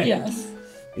 yes, okay. yes.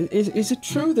 Is it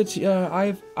true that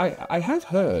I have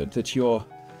heard that your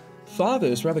father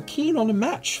is rather keen on a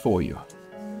match for you?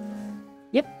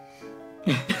 Yep.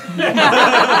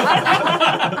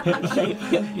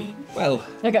 Well,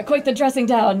 I got quite the dressing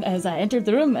down as I entered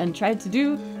the room and tried to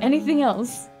do anything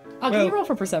else. Can you roll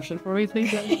for perception for me,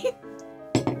 please?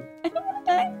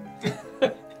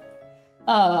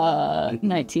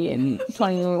 19,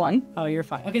 21. Oh, you're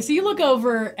fine. Okay, so you look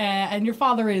over, and your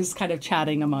father is kind of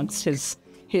chatting amongst his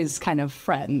kind of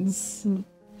friends.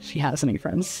 If he has any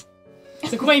friends.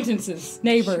 His acquaintances,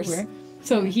 neighbors. Sure.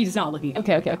 So he's not looking at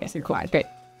you. Okay. So you're cool. Great.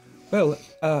 well,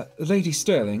 Lady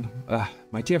Sterling,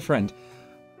 my dear friend,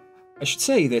 I should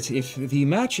say that if the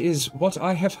match is what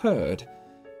I have heard,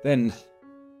 then,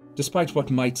 despite what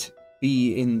might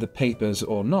be in the papers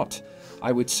or not,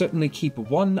 I would certainly keep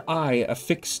one eye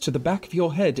affixed to the back of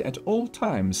your head at all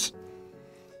times.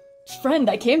 Friend,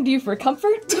 I came to you for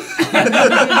comfort. And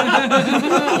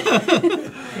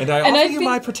I And offer I you think-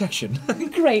 my protection.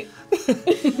 Great.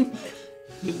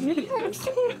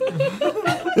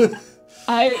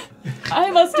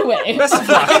 I must away. Best of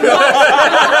luck.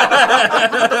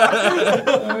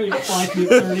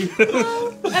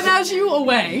 And as you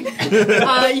away,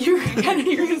 you're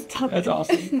That's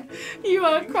awesome. you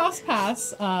cross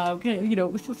paths,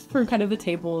 through kind of the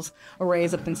tables,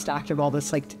 arrays up and stacked of all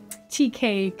this like tea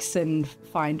cakes and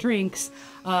fine drinks.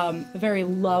 A very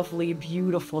lovely,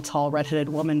 beautiful, tall, red-headed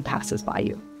woman passes by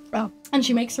you. Oh. And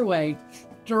she makes her way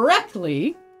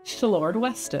directly to Lord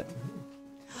Weston.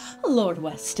 Lord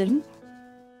Weston.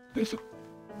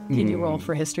 Can you roll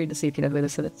for history to see if you know who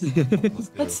this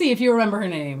is? Let's see if you remember her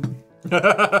name.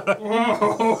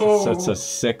 So it's a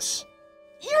 6.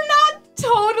 You're not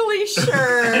totally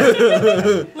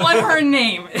sure what her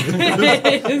name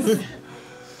is.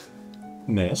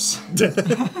 Miss.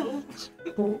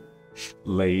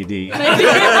 Lady.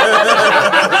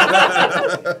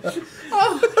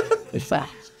 It's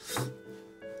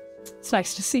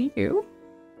nice to see you.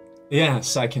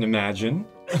 Yes, I can imagine.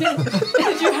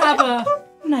 Did you have a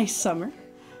nice summer?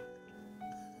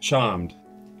 Charmed.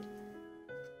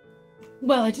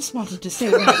 Well, I just wanted to say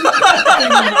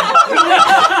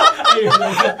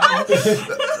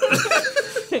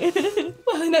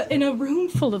well, in a room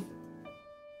full of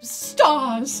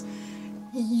stars,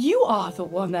 you are the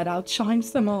one that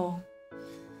outshines them all,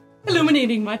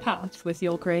 illuminating my path with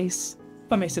your grace.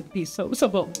 If I may be so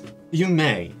bold. You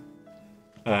may.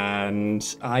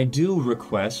 And I do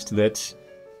request that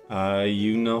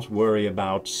you not worry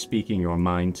about speaking your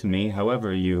mind to me,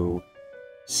 however you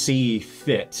see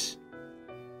fit.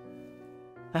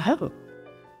 Oh.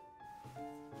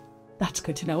 That's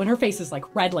good to know. And her face is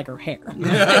like red like her hair. It's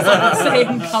like the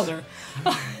same color.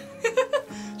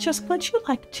 Just would you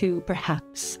like to,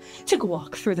 perhaps, take a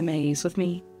walk through the maze with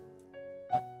me?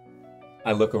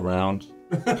 I look around.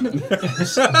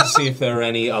 See if there are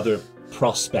any other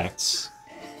prospects.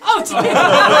 Oh,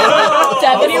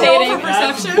 Devastating.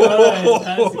 perception.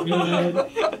 That's good.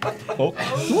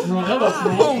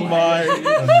 Oh my!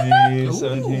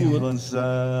 17 plus,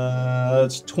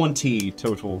 it's 20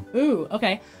 total. Ooh,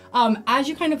 okay. As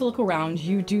you kind of look around,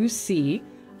 you do see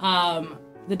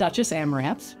the Duchess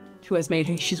Amaranth, who has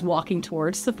she's walking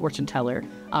towards the fortune teller.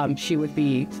 She would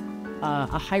be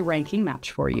a high-ranking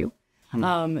match for you.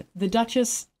 The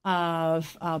Duchess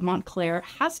of Montclair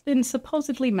has been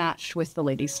supposedly matched with the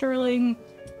Lady Sterling.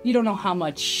 You don't know how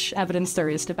much evidence there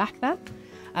is to back that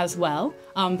as well.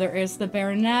 There is the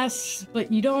Baroness, but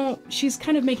she's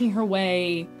kind of making her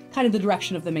way kind of the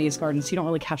direction of the Maze Garden, so you don't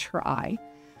really catch her eye.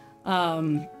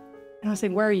 And I was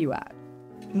saying, where are you at?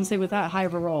 And say with that high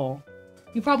of a roll,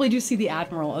 you probably do see the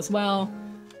Admiral as well.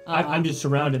 I'm just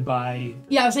surrounded by...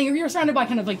 Yeah, I was saying you're surrounded by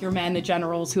kind of like your men, the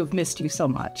generals who have missed you so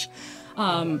much.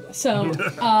 And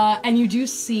you do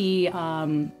see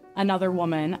another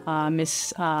woman,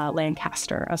 Miss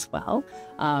Lancaster as well.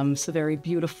 So very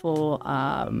beautiful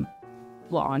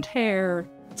blonde hair.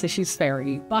 So she's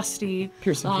very busty.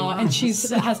 Piercing blue and eyes. she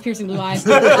has piercing blue eyes.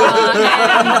 And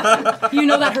you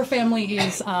know that her family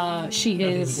is, she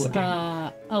is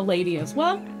a lady as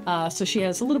well. So she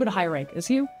has a little bit of higher rank as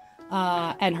you.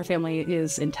 And her family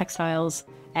is in textiles,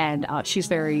 and she's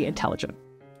very intelligent.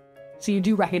 So you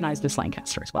do recognize Miss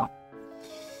Lancaster as well.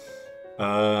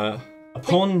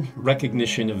 Upon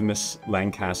recognition of Miss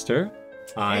Lancaster,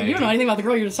 You don't know anything about the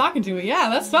girl you're just talking to, but yeah,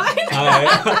 that's fine.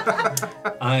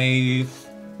 I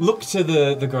look to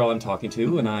the girl I'm talking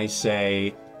to and I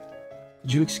say,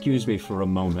 "Would you excuse me for a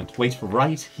moment? Wait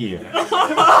right here."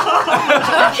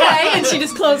 Okay, and she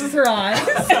just closes her eyes.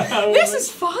 This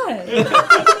is fun.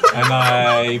 And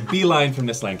I beeline for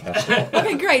Miss Lancaster.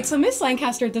 Okay, great. So Miss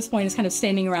Lancaster at this point is kind of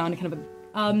standing around kind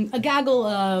of a gaggle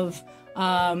of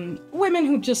women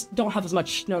who just don't have as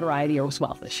much notoriety or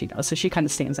wealth as she does. So she kind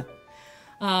of stands out.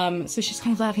 So she's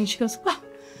kind of laughing. She goes, "Well,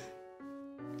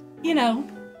 you know,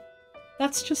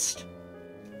 that's just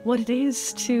what it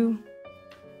is to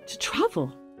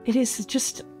travel. It is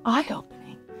just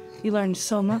eye-opening. You learn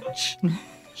so much."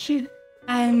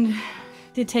 And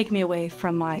did take me away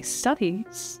from my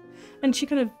studies. And she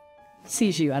kind of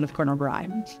sees you out of the corner of her eye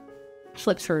and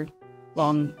flips her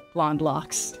long blonde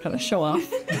locks to kind of show off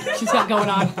she's got going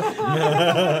on.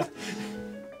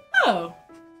 Oh,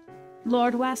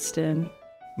 Lord Weston.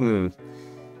 To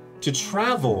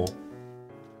travel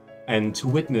and to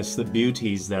witness the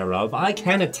beauties thereof, I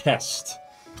can attest.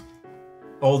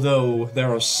 Although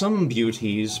there are some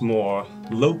beauties more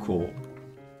local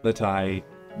that I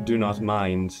do not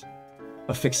mind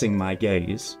affixing my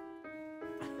gaze.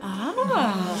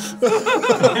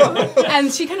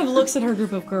 And she kind of looks at her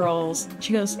group of girls.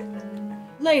 She goes,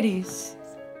 "Ladies,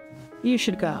 you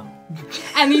should go."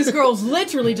 And these girls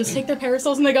literally just take their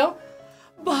parasols and they go,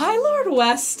 "Bye, Lord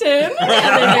Weston."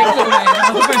 And they make their way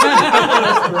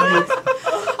over.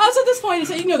 Also, at this point,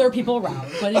 you know there are people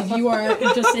around, but you are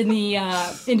just in the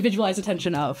individualized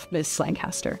attention of Miss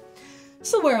Lancaster.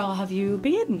 "So where all have you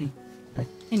been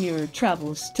in your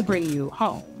travels to bring you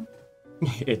home?"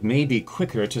 It may be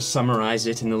quicker to summarize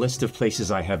it in the list of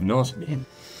places I have not been.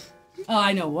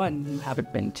 I know one you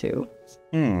haven't been to.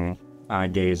 I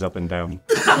gaze up and down.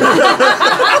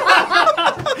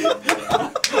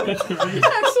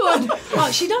 Excellent.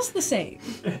 She does the same.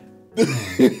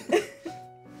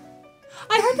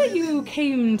 I heard that you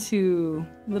came to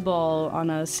the ball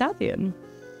on a stallion.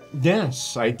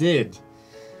 Yes, I did.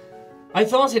 I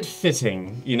thought it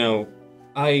fitting, you know,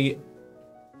 I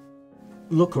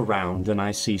look around and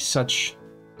I see such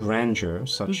grandeur,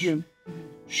 such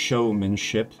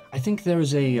showmanship. I think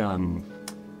there's an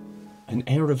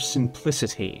air of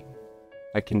simplicity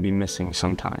I can be missing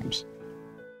sometimes.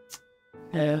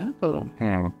 Oh.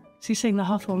 So you're saying the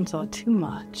Hawthorns are too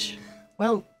much?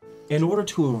 Well, in order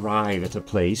to arrive at a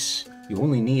place, you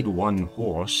only need one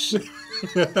horse.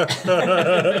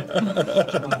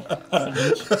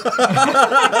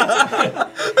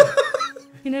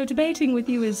 You know, debating with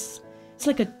you it's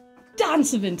like a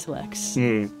dance of intellects.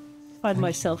 I find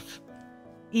myself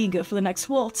eager for the next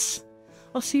waltz.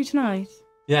 I'll see you tonight.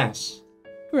 Yes.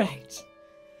 Great.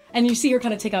 And you see her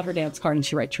kind of take out her dance card and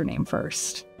she writes your name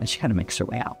first. And she kind of makes her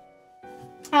way out.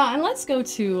 And let's go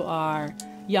to our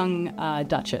young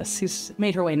Duchess, who's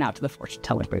made her way now to the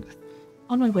fortune-telling booth.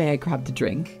 On my way, I grabbed a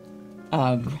drink.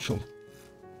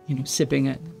 Sipping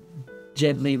it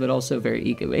gently, but also very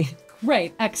eagerly.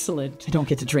 Great, excellent. I don't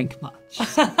get to drink much.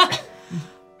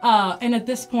 And at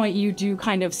this point, you do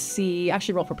kind of see...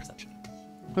 Actually, roll for perception.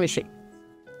 Let me see.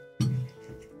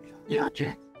 Yeah,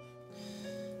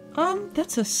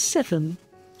 that's a 7.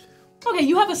 Okay,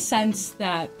 you have a sense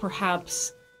that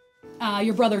perhaps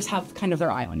your brothers have kind of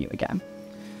their eye on you again.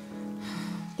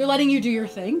 They're letting you do your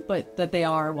thing, but that they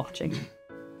are watching.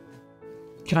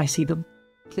 Can I see them?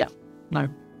 Yeah. No.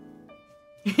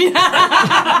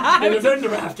 And they're in the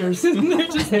rafters. They're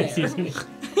just there.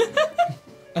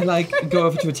 I go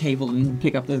over to a table and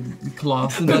pick up the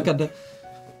cloth and look at the...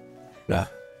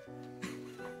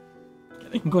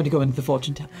 I'm going to go into the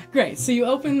fortune teller. Great. So you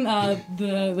open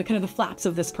the kind of the flaps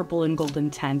of this purple and golden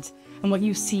tent, and what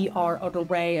you see are an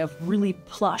array of really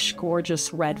plush,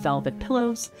 gorgeous red velvet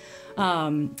pillows.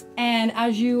 And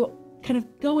as you kind of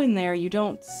go in there, you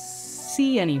don't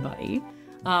see anybody.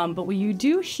 But what you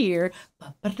do hear,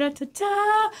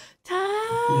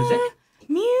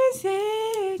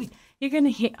 music. You're gonna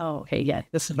hear. Oh, okay, yeah,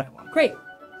 this is what I want. Great.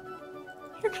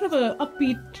 You're kind of a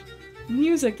upbeat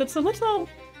music that's a little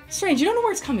strange. You don't know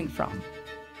where it's coming from.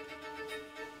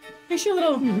 Makes you a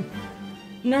little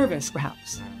nervous,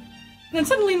 perhaps. then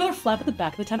suddenly another flap at the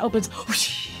back of the tent opens.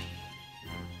 Whoosh,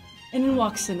 and in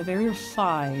walks in a very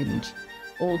refined,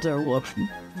 older woman.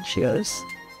 She is.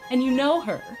 And you know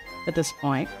her at this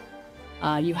point.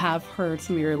 You have heard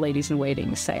some of your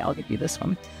ladies-in-waiting say, I'll give you this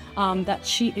one, that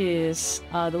she is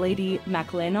the Lady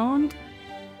Maclenon.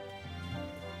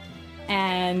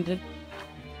 And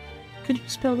could you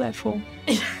spell that for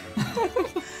me?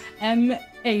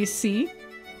 M-A-C-L-E-O-N-D.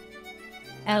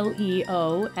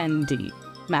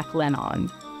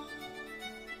 Maclenon.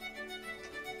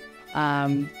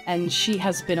 And she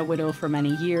has been a widow for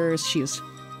many years. She is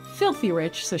filthy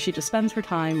rich, so she just spends her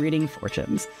time reading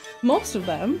fortunes. Most of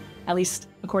them, at least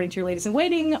according to your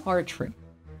ladies-in-waiting, are true.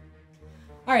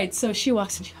 All right, so she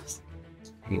walks and she goes,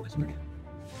 "Hey, Whisper.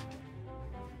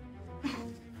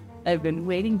 I've been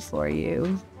waiting for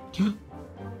you."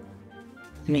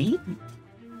 Me?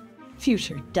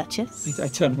 Future Duchess. I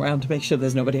turn around to make sure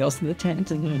there's nobody else in the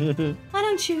tent. Why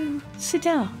don't you sit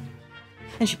down?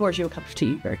 And she pours you a cup of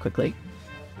tea very quickly.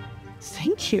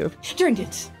 Thank you. Drink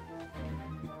it.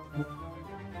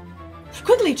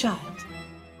 Quickly, child.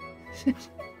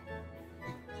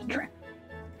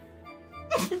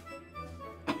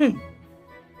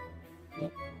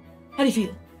 How do you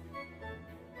feel?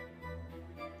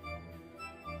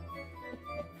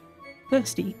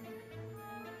 Thirsty.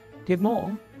 Give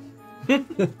more. I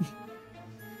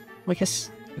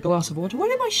guess a glass of water. Where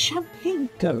did my champagne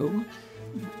go?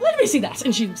 Let me see that.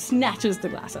 And she snatches the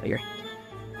glass out of your hand.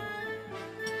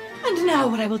 And now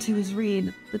what I will do is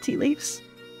read the tea leaves.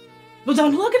 Well,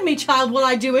 don't look at me, child, while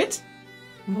I do it.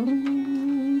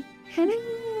 Can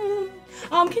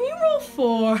you roll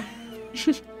for...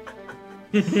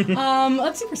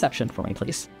 let's see perception for me,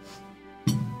 please.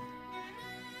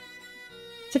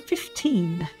 It's a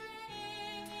 15.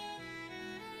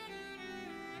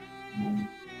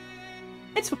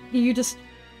 It's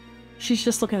she's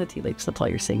just looking at the tea leaves. That's all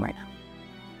you're seeing right now.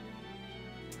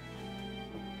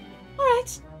 All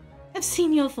right, I've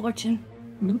seen your fortune.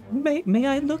 May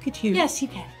I look at you? Yes, you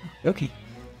can. Okay.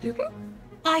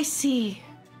 I see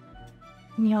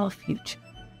your future.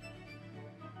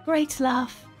 Great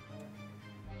love.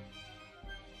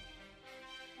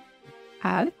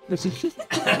 And? At this point,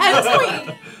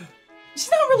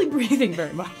 she's not really breathing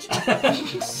very much.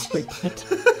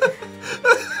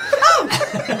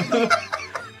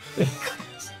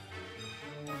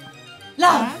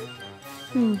 Love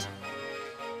and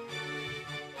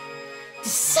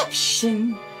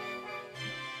deception.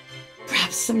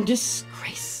 Perhaps some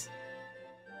disgrace.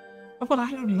 Well, I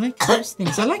don't like those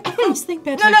things. I like the first thing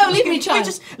better. No, leave me, child. We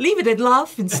just leave it at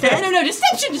love instead. No,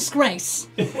 deception, disgrace.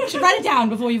 You should write it down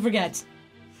before you forget.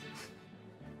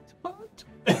 What?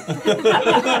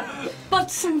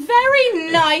 But some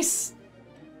very nice...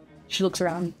 She looks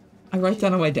around. I write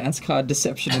down on my dance card,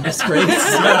 deception and disgrace.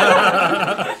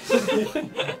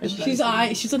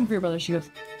 She's looking for your brother. She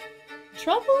goes,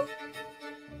 trouble?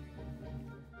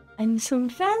 And some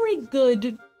very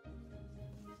good...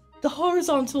 the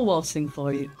horizontal waltzing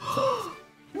for you.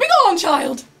 Be gone,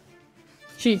 child!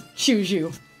 She shoos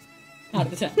you out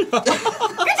of the tent.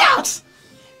 Get out!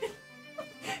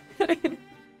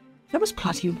 That was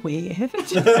bloody weird.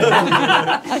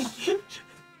 I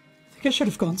think I should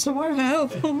have gone somewhere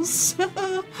else.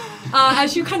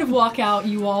 As you kind of walk out,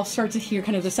 you all start to hear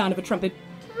kind of the sound of a trumpet.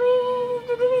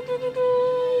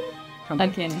 I'm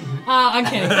kidding. I'm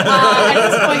kidding. At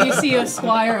this point, you see a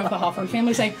squire of the Hawthorne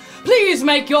family say, "Please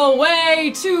make your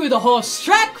way to the horse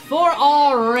track for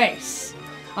our race."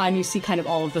 And you see kind of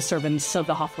all of the servants of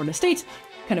the Hawthorne estate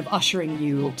kind of ushering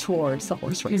you towards the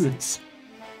horse races.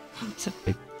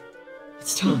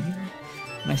 It's time.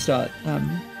 And I start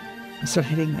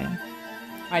heading there.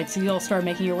 All right, so you all start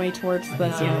making your way towards the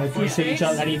If we see each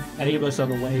other, any of us on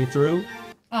the way through.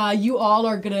 You all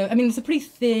are gonna... I mean, it's a pretty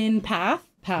thin path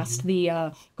past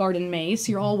the garden maze,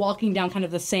 so you're all walking down kind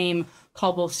of the same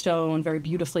cobblestone, very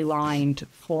beautifully lined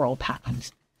floral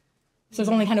path. So there's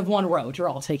only kind of one road you're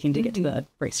all taking to get to the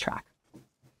racetrack.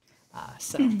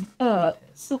 So,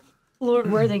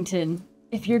 Lord Worthington,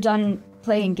 if you're done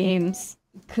playing games,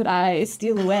 could I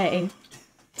steal away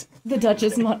the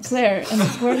Duchess Montclair and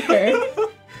escort her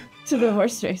to the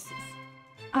horse races?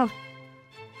 Oh.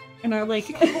 And I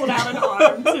hold out an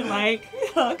arm to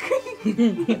hook.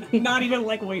 Not even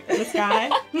wait for this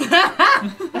guy.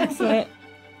 Excellent.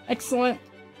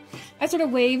 I sort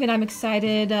of wave and I'm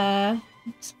excited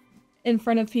in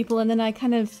front of people, and then I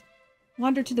kind of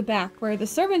wander to the back where the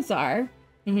servants are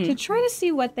to try to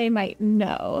see what they might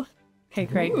know. Okay,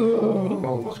 great.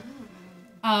 Would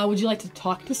you like to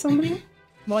talk to somebody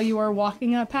while you are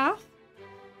walking a path?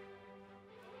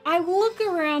 I look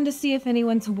around to see if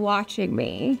anyone's watching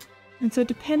me. And so it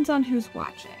depends on who's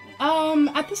watching.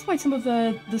 At this point, some of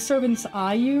the servants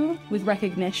eye you with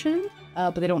recognition,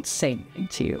 but they don't say anything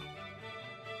to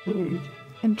you.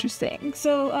 Interesting.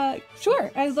 So,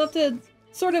 sure, I'd love to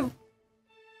sort of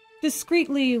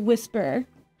discreetly whisper.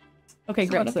 Okay,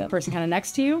 great. So the person kind of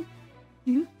next to you?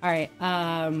 Mm-hmm. All right.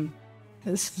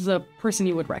 This is a person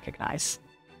you would recognize.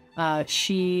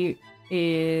 She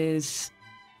is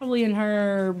probably in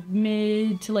her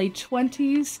mid to late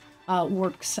 20s.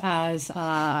 Works as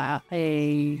a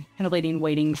kind of lady in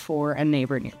waiting for a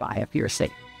neighbor nearby if you're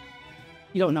safe.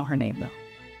 You don't know her name,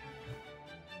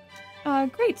 though.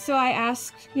 Great. So I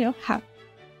asked,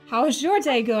 how is your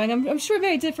day going? I'm sure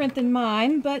very different than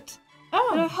mine, but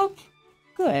I hope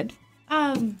good.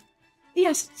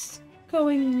 Yes, it's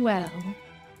going well.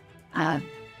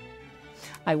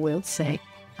 I will say,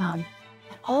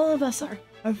 all of us are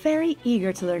very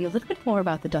eager to learn a little bit more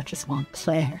about the Duchess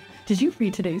Montclair. Did you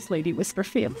read today's Lady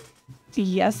Whisperfield?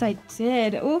 Yes, I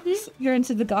did. Oops, you're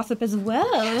into the gossip as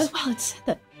well. Yes, well, it said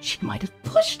that she might have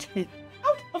pushed it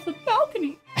out of the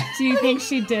balcony. Do you think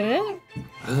she did it?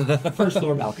 First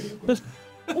floor balcony.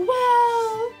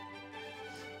 Well,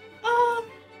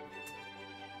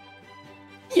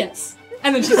 yes.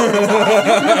 And then she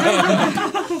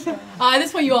at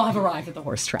this point, you all have arrived at the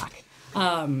horse track.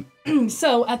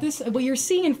 So at this, what you're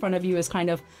seeing in front of you is kind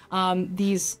of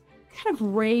these kind of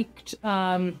raked,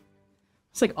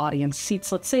 it's like audience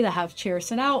seats, let's say, that have chairs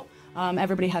set out.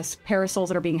 Everybody has parasols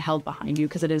that are being held behind you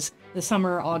because it is the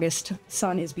summer, August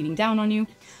sun is beating down on you.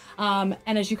 And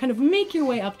as you kind of make your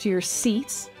way up to your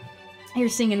seats, you're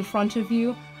seeing in front of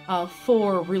you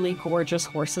 4 really gorgeous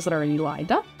horses that are already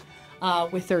lined up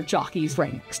with their jockeys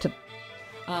right next to them.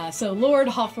 So Lord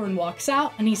Hawthorne walks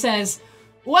out and he says,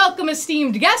 "Welcome,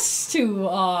 esteemed guests, to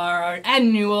our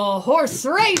annual horse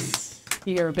race."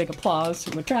 You hear a big applause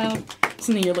from the crowd.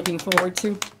 Something you're looking forward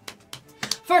to.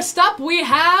 First up, we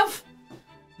have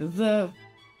I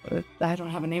don't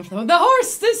have a name for the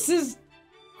horse. This is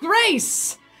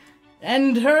Grace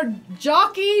and her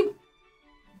jockey,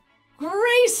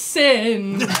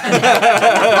 Grayson.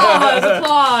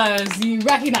 Applause. You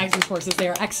recognize these horses. They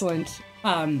are excellent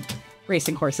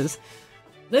racing horses.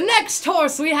 The next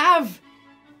horse we have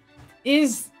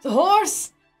is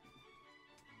horse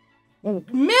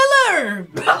Miller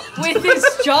with his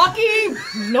jockey,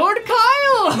 Lord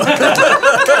Kyle.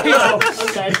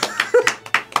 Okay.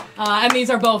 And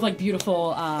these are both like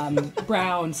beautiful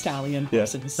brown stallion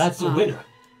horses. That's the winner.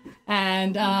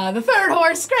 And the third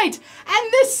horse, great.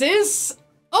 And this is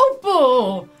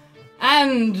Opal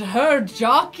and her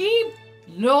jockey,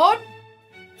 Lord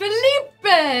Felipe.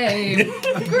 And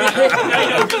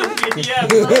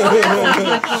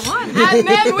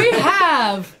then we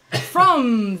have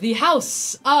from the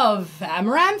House of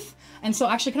Amaranth. And so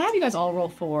actually, can I have you guys all roll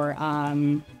for,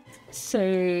 oh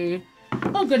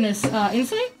goodness,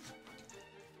 insight?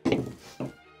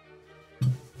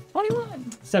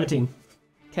 21. 17.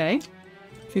 Okay.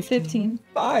 15.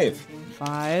 5.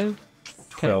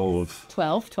 12.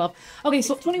 Okay,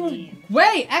 so 21.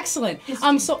 Way excellent.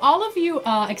 So all of you,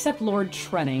 except Lord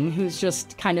Trenning, who's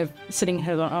just kind of sitting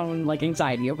his own like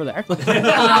anxiety over there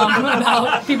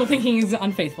about people thinking he's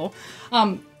unfaithful.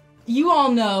 You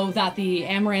all know that the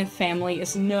Amaranth family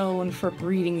is known for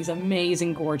breeding these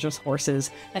amazing, gorgeous horses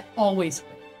that always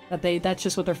win. That's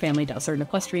just what their family does. They're an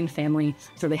equestrian family,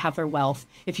 so they have their wealth.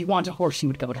 If you want a horse, you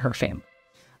would go to her family.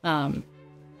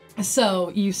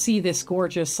 So you see this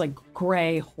gorgeous, like,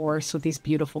 gray horse with these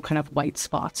beautiful kind of white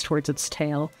spots towards its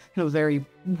tail, very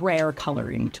rare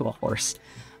coloring to a horse.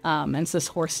 And so this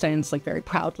horse stands, like, very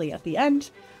proudly at the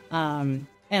end. And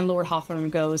Lord Hawthorne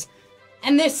goes,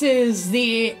 "And this is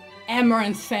the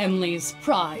Amaranth family's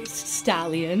prized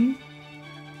stallion,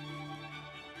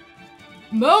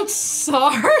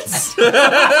 Mozart." Oh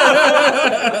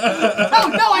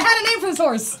no, I had a name for this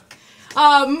horse.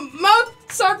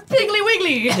 Mozart Piggly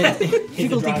Wiggly.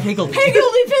 Higgledy Piggledy.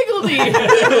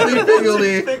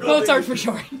 Higgledy. Mozart for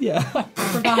short. Yeah.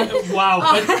 Forgot. Wow.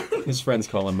 His friends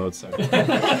call him Mozart.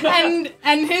 And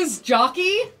his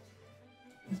jockey,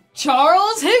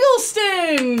 Charles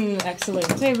Higgleston. Excellent.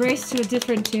 They race to a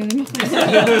different tune.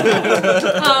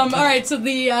 All right, so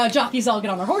the jockeys all get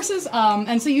on their horses,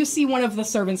 and so you see one of the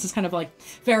servants is kind of like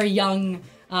very young,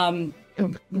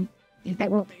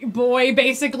 boy,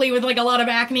 basically with like a lot of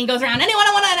acne, goes around. Anyone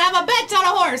want to have a bet on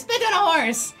a horse? Bet on a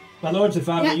horse. My lords, if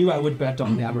I were you, I would bet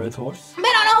on the Amaranth horse. Bet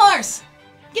on a horse.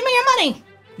 Give me your money.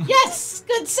 Yes,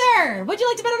 good sir. Would you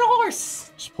like to bet on a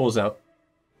horse? Just pulls out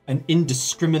an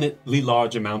indiscriminately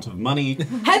large amount of money.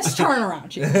 Heads turn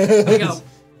around you. There you go.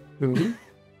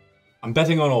 I'm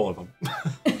betting on all of them.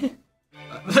 Betting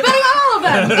on all of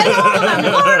Get all of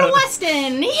them! Lord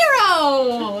Weston,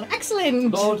 hero!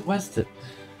 Excellent! Lord Weston.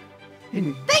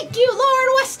 Thank you, Lord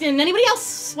Weston! Anybody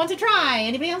else want to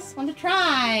try?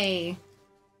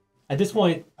 At this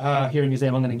point, here in the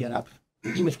museum, I'm going to get up.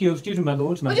 Excuse me, my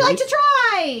lords. Would you like to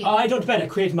try? I don't bet I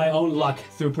create my own luck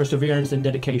through perseverance and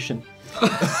dedication.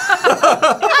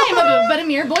 I am a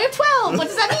mere boy of 12. What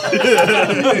does that mean?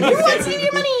 Who wants to give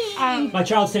your money? My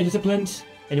child, stay disciplined,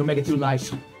 and you'll make it through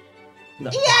life.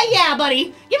 No. Yeah,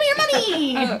 buddy. Give me your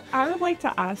money. I would like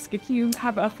to ask if you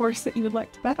have a horse that you would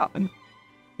like to bet on.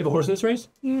 You have a horse in this race?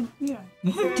 Yeah.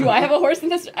 Do I have a horse in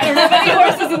this? I don't have any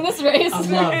horses in this race. Is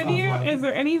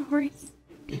there any horse?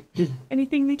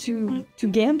 Anything that you to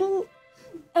gamble?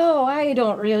 Oh, I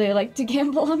don't really like to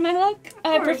gamble on my luck.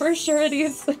 I prefer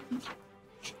sureties.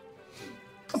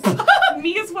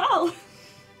 Me as well.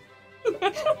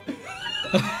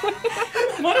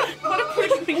 What a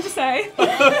prudent thing to say.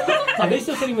 Are they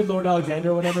still sitting with Lord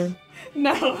Alexander or whatever?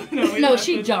 No,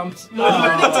 she jumped.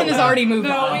 Bridgerton has already moved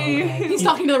on. He's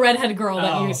talking to the redheaded girl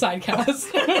that you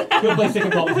sidecast. We'll play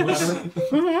second ball with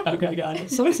whoever. Okay, got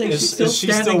it. Someone saying she's still is she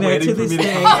standing still there waiting to for this me to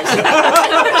day.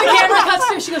 The camera cuts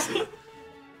to her. She goes,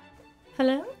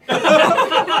 hello?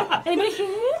 Anybody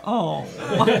here? Oh.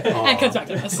 And cuts back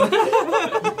to us.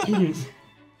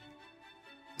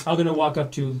 I'm gonna walk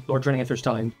up to Lord Trenning first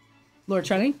time. Lord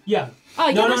Trenning? Yeah.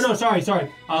 Yeah, No, sorry.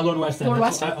 Lord Weston. Lord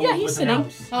That's Weston? what Yeah, he's with the sitting.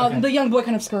 house. Okay. The young boy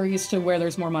kind of scurries to where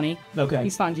there's more money. Okay.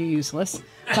 He's found you useless.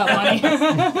 About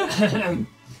money.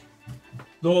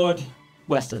 Lord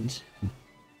Weston.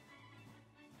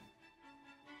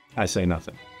 I say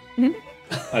nothing.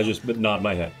 I just nod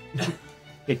my head.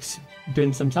 It's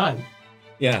been some time.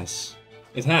 Yes,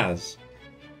 it has.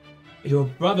 Your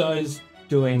brother is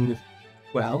doing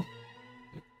well.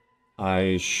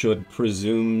 I should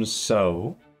presume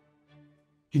so.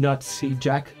 Do you not see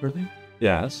Jack earlier?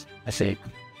 Yes. I see.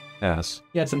 Yes.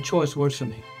 He had some choice words for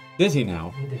me. Did he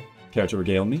now? He did. Care to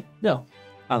regale me? No.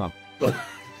 Oh.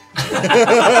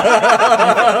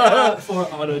 For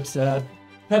honored,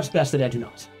 perhaps best that I do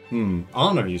not.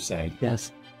 Honor, you say?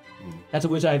 Yes. That's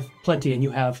of which I have plenty, and you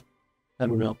have, I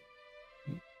don't know,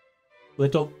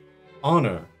 little.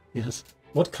 Honor. Yes.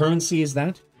 What currency is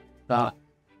that?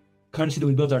 Currency that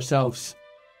we build ourselves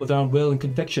with our own will and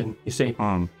conviction, you see.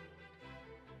 And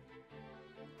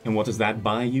what does that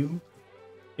buy you?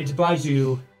 It buys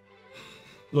you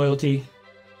loyalty,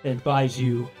 and it buys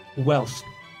you wealth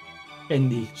in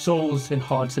the souls and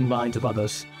hearts and minds of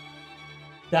others.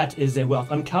 That is a wealth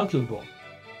uncalculable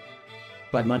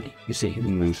by money, you see.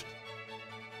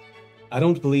 I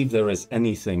don't believe there is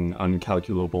anything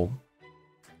uncalculable.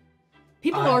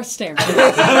 People are staring.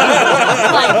 Like,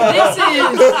 this is...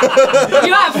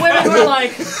 You have women who are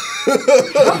like...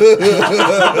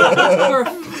 who are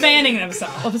fanning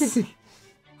themselves.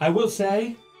 I will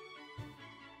say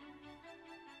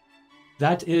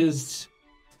that is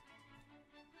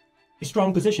a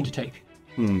strong position to take,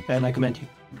 and I commend you.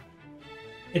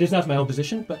 It is not my own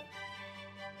position, but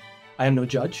I am no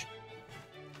judge.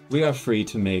 We are free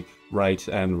to make right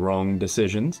and wrong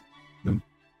decisions.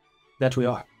 That we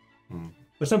are.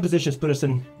 But some positions put us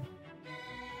in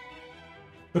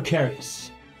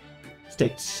precarious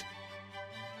states.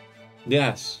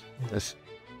 Yes. Yes.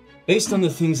 Based on the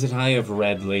things that I have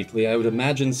read lately, I would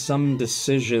imagine some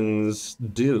decisions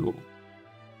do.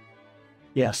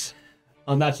 Yes.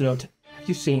 On that note, have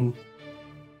you seen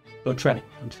Lord Trenning?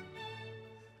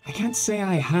 I can't say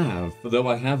I have, though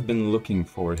I have been looking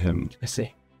for him. I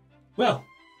see. Well,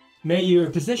 may your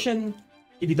position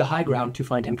give you the high ground to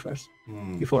find him first,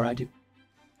 before I do.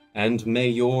 And may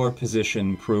your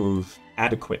position prove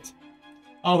adequate.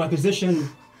 Oh, my position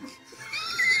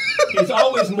is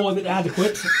always more than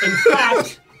adequate. In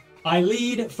fact, I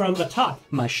lead from atop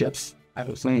my ships. I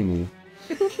was saying.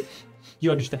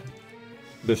 You understand?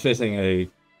 Befitting a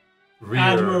Rear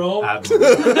Admiral.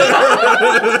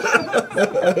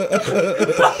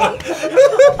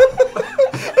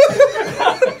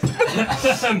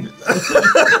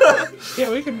 Yeah,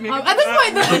 we could make At this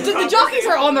point, the jockeys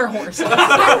are on their horse. They're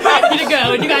ready to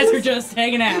go, and you guys are just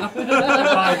hanging out. All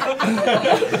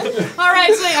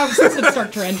right, so I was supposed to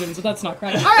start your engines, but that's not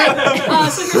correct. All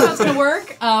right, so here's how it's going to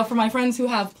work. For my friends who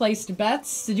have placed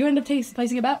bets, did you end up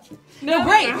placing a bet? No,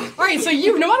 great. All right, so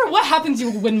you, no matter what happens,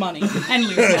 you will win money and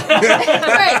lose it.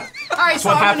 Great. All right, That's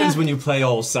what happens when you play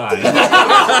all sides. You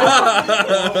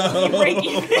break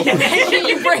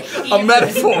even. A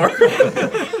metaphor.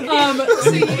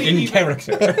 In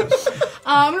character.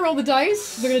 I'm gonna roll the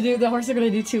dice. The horse are gonna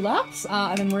do 2 laps,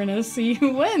 and then we're gonna see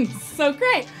who wins. So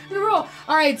great. We roll.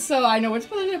 All right, so I know what's.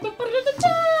 All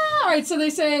right, so they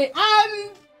say,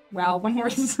 Wow, one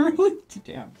horse is really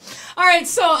damn. All right,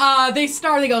 so they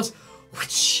goes.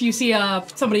 Whoosh, you see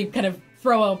somebody kind of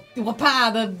throw the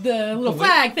little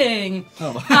flag thing.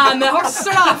 Oh. And the horses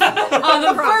start off.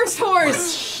 The first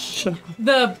horse,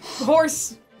 the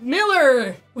horse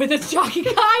Miller with its jockey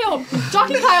Kyle.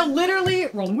 Jockey Kyle literally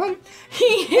rolled one.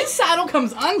 His saddle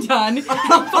comes undone and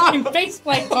fucking face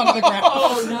plants onto the ground.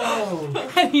 Oh no!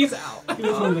 And he's out.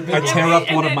 I tear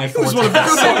up one of my four.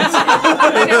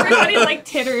 And everybody like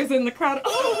titters in the crowd.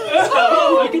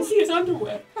 Oh, I can see his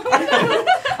underwear. The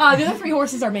other three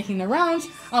horses are making their rounds.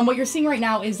 What you're seeing right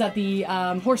now is that the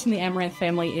horse from the Amaranth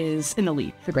family is in the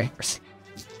lead, the gray horse.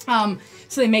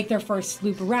 So they make their first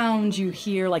loop around. You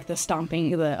hear like the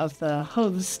stomping of the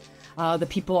hooves. The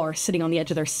people are sitting on the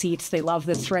edge of their seats. They love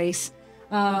this race.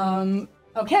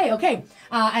 Okay.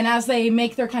 And as they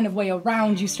make their kind of way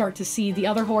around, you start to see the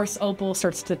other horse, Opal,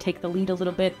 starts to take the lead a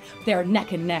little bit. They're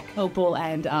neck and neck, Opal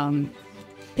and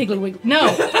Piggly Wiggly. No!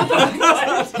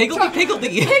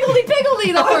 Piggledy.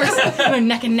 Piggledy, the horse! They're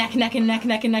neck and neck.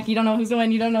 You don't know who's gonna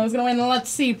win. Let's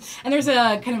see. And there's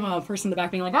a kind of a person in the back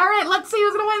being like, all right, let's see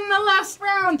who's gonna win the last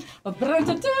round.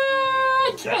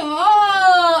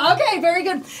 Oh, okay, very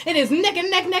good. It is neck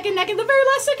and neck at the very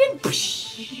last second.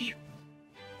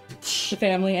 The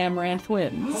family Amaranth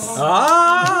wins.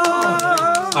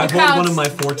 I hold one of my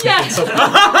 4 tickets. Yeah.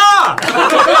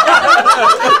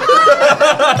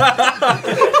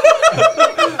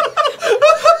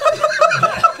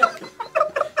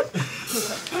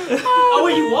 Oh,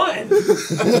 you won!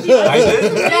 I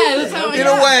did? Yeah, that's how In a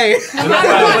way. In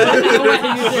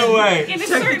a way. In a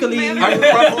certain manner. I'm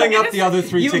ruffling up the other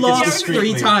 3 You tickets lost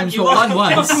discreetly. 3 times, but won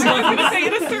once. I was gonna say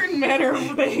in a certain manner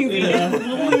of things.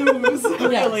 Lose,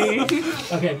 really.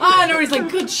 Okay. And everybody's like,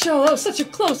 good show. Oh, such a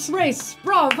close race.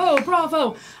 Bravo.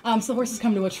 So the horses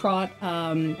come to a trot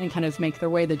and kind of make their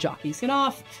way. The jockeys get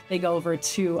off. They go over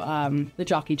to the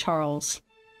jockey Charles,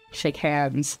 shake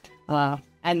hands.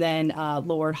 And then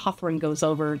Lord Hawthorne goes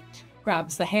over,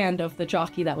 grabs the hand of the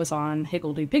jockey that was on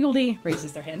Higgledy-Piggledy,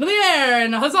 raises their hand in the air,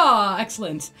 and huzzah!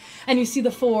 Excellent. And you see the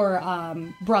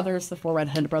 4 brothers, the 4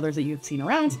 redheaded brothers that you've seen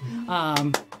around,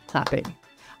 clapping.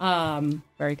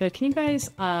 Very good. Can you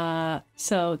guys,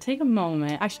 so take a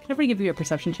moment. Actually, can everybody give you a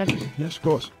perception check? Yes, of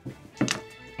course.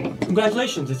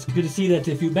 Congratulations. It's good to see that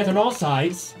if you bet on all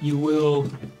sides, you will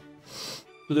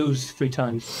lose 3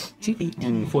 times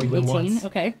before you win 18, once.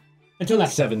 okay. Until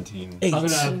that's 17. I'm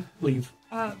gonna leave.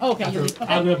 Okay, you leave.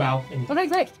 I'm gonna bow. Okay,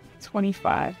 great.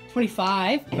 25.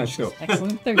 25. Let's go.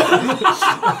 Excellent. 30.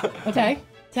 Okay.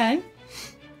 10.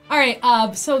 All right.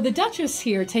 So the Duchess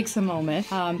here takes a moment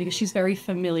because she's very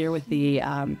familiar with the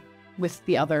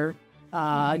other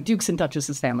Dukes and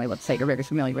Duchesses family. Let's say you're very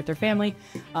familiar with their family.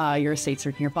 Your estates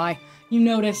are nearby. You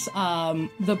notice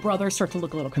the brothers start to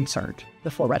look a little concerned. The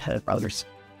 4 redheaded brothers.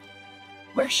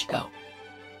 Where'd she go?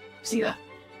 See that?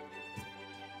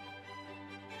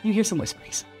 You hear some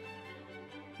whisperings.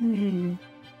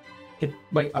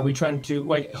 Wait, are we trying to...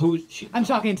 Wait, who... I'm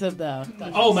talking to the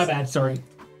Duchess. Oh, my bad, sorry.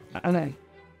 Okay.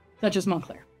 Duchess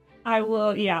Montclair.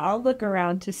 I'll look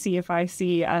around to see if I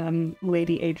see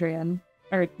Lady Adrian.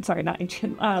 Or, sorry, not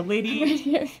Adrian.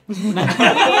 Lady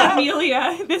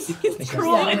Amelia. This is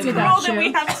cruel. Yeah, It's do cruel that, that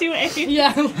we have 2 A's.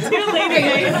 Yeah. 2 Lady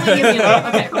A's.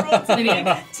 Okay. Cruel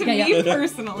to me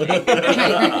personally.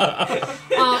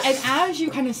 And as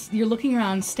you you're looking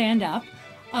around, stand up,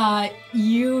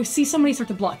 you see somebody start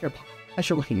to block your path as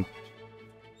you're looking.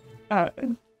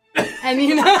 And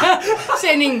you know,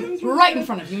 standing right in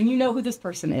front of you, and you know who this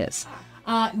person is.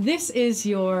 This is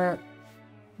your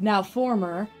now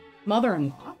former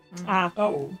mother-in-law.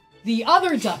 Oh. The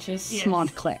other Duchess,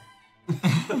 Montclair.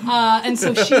 And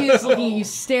so she is looking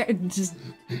at you, just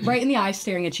right in the eyes,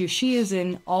 staring at you. She is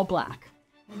in all black.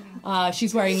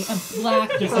 She's wearing a black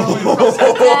dress.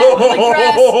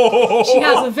 She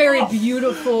has a very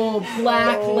beautiful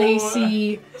black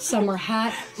lacy summer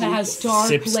hat that has dark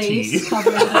Sips lace tea.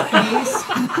 covering her face.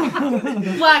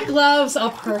 Black gloves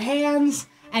up her hands,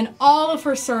 and all of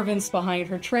her servants behind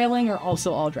her trailing are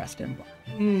also all dressed in black.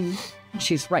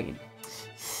 She's right.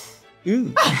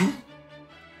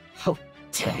 How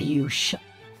dare you shut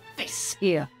your face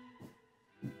here?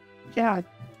 Yeah.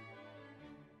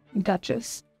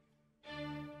 Duchess.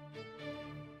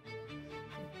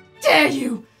 Dare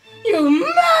you! You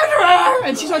murderer!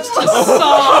 And she starts to sob.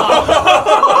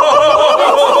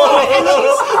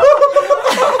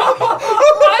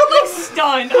 I'm like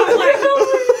stunned. I'm like,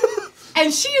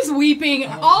 and she is weeping.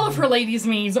 All of her ladies'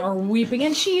 maids are weeping,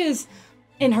 and she is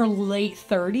in her late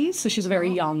 30s, so she's a very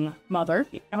young mother.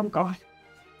 oh god.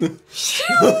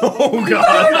 Oh,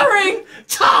 God. Murdering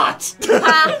tot!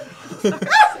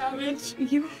 Savage.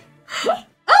 You.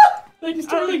 They just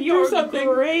totally do something.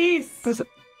 Grace.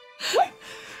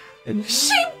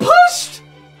 She pushed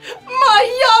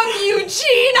my young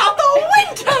Eugene out the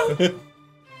window!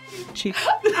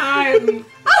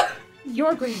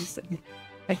 Your Grace.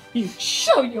 You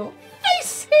show your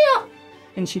face here!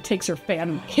 And she takes her fan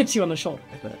and hits you on the shoulder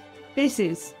with it. This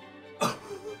is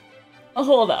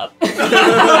Hold up. beyond.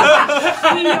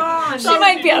 She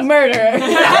might be a murderer.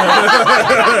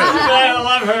 I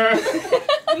love her.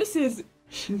 This is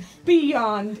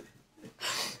beyond.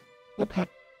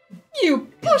 You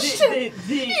pushed him!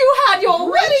 You had your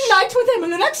wedding night with him,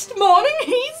 and the next morning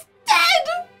he's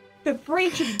dead! The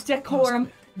breach of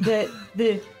decorum, the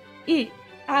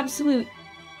absolute.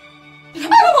 I don't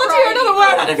want to hear another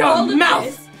word out of your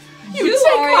mouth! You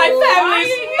take my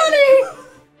family's money!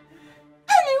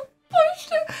 And you pushed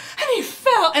him, and he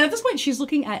fell. And at this point, she's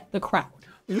looking at the crowd.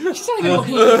 She's not even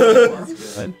looking at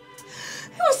it. It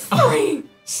was 3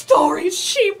 stories.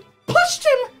 She pushed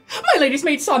him. My lady's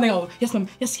maid saw him. They go, yes, ma'am.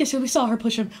 Yes, we saw her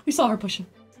push him. We saw her push him.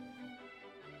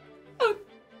 How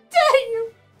dare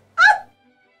you?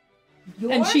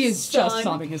 And she is just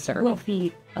sobbing hysterically. Will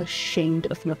be ashamed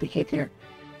of your behavior.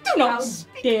 Do not How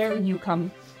dare you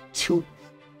come to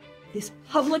this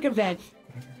public event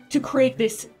to create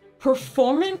this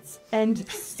performance and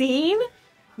scene,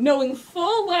 knowing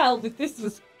full well that this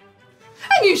was.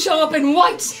 And you show up in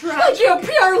white, and you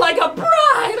appear like a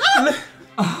bride.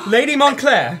 Lady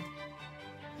Montclair!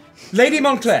 Lady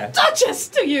Montclair! Duchess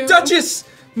to you! Duchess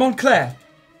Montclair!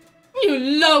 You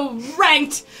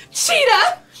low-ranked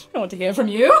cheater! I want to hear from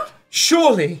you.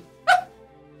 Surely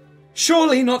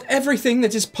not everything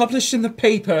that is published in the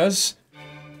papers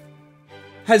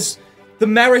has the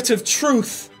merit of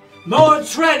truth. More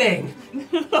treading.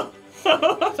 Oh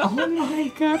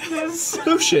my goodness.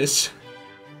 Lucius.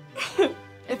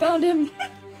 I found him.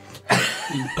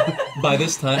 By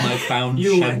this time, I found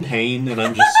champagne, and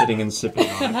I'm just sitting and sipping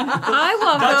on it. I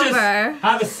walk Duchess, over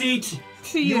have a seat.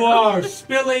 to You are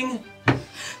spilling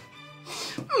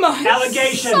My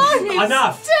allegations. son is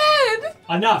Enough. dead!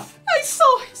 Enough. I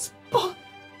saw his body.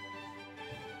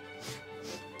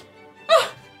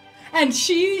 And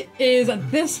she is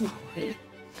at this moment.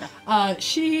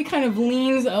 She kind of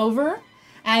leans over,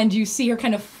 and you see her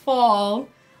kind of fall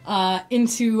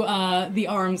into the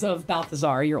arms of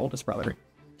Balthazar, your oldest brother.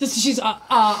 She's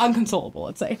unconsolable,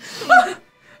 let's say.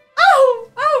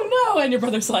 Oh no! And your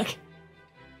brother's like,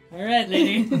 all right,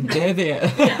 lady.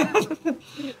 There.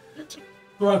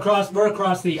 We're across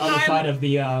the other side of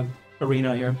the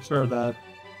arena here. Sort of the.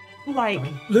 like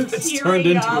It's tearing turned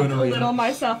into up an a arena. little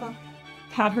myself.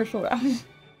 Pat her shoulder. I'm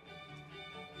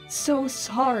so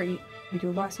sorry,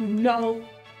 dear Lars.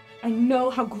 I know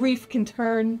how grief can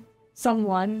turn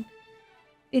someone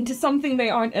into something they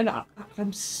aren't, and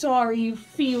I'm sorry you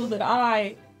feel that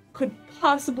I could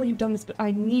possibly have done this, but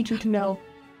I need you to know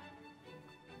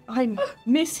I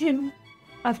miss him.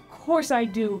 Of course I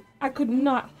do. I could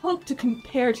not hope to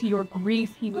compare to your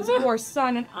grief. He was your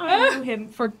son, and I knew him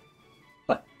for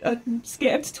but a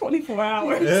scant 24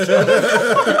 hours. You would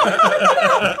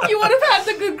have had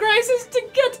the good graces to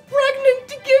get pregnant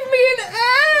to give me an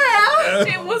heir!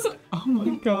 It was Oh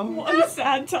my god. one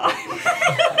sad time.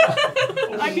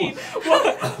 I mean,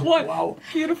 what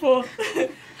beautiful.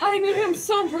 I knew him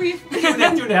so briefly.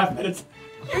 2.5 minutes.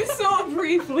 So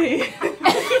briefly.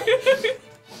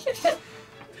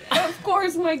 Of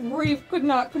course, my grief could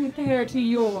not compare to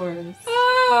yours.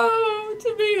 Oh,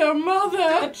 to be your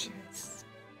mother!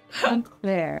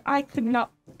 Claire, I could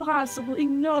not possibly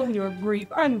know your grief.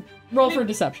 Roll for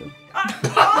deception.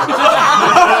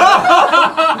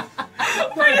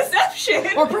 For deception!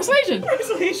 Or persuasion.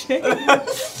 Persuasion.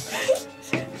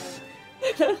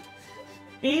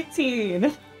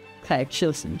 18. Okay,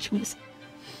 listen.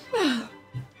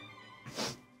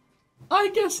 I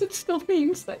guess it still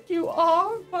means that you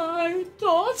are my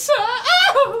daughter.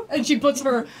 Ow! And she puts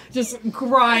her just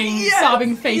crying,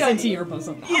 sobbing face into your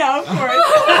bosom. Yeah, of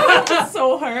course. Just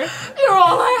so hurt. You're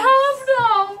all I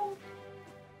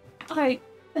have now.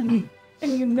 And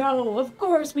you know, of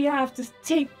course, we have to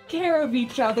take care of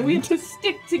each other. We have to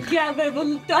stick together,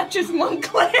 the Duchess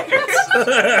Montclair.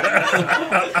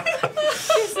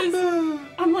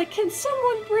 I'm like, can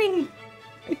someone bring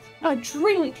a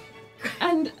drink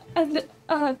and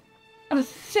a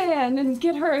fan and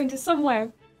get her into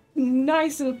somewhere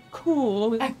nice and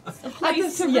cool? A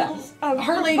place to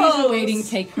Her ladies in waiting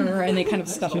take her and they kind of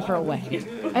stuff her away.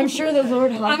 I'm sure the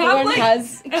Lord Hawthorne like-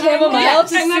 has chamomile to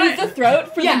soothe the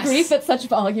throat for Yes. the grief at such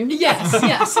volume. Yes.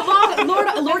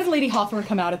 Lord and Lady Hawthorne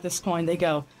come out at this point. They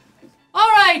go, all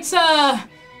right,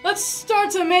 let's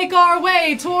start to make our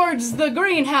way towards the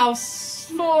greenhouse.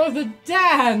 for the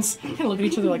dance. Kind of look at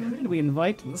each other like, who did we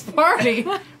invite to this party?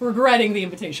 Regretting the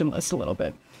invitation list a little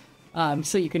bit.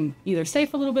 So you can either stay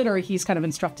for a little bit, or he's kind of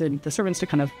instructed the servants to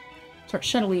kind of start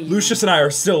shuttling. Lucius and I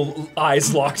are still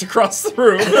eyes locked across the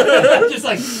room. Just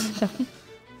like,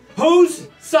 whose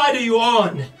side are you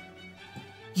on?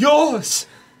 Yours!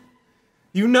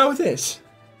 You know this.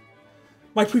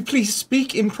 Might we please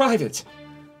speak in private?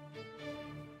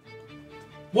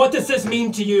 What does this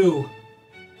mean to you?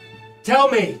 Tell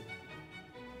me.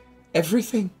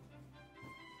 Everything.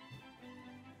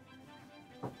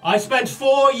 I spent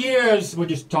 4 years. We're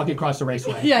just talking across the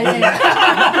raceway.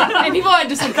 Yeah. And people are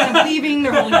just like kind of leaving.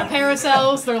 They're holding their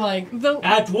parasols. They're like,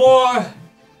 At war,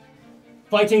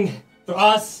 fighting for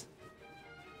us,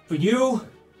 for you,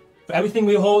 for everything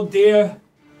we hold dear.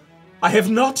 I have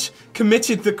not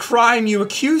committed the crime you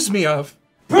accuse me of.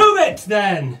 Prove it,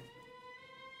 then!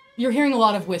 you're hearing a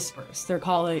lot of whispers.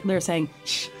 They're saying,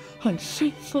 "Shh,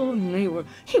 unfaithful neighbor.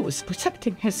 He was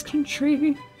protecting his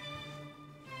country."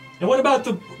 And what about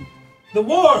the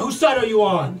war? Whose side are you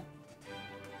on?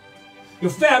 Your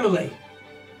family.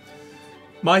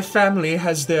 My family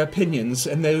has their opinions,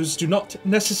 and those do not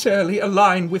necessarily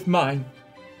align with mine.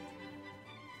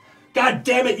 God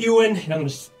damn it, Ewan! And I'm gonna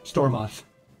storm off.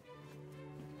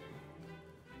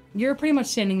 You're pretty much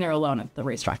standing there alone at the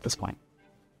racetrack at this point.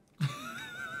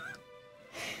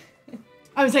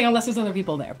 I was saying unless there's other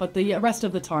people there, but the rest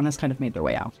of the ton has kind of made their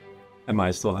way out. Am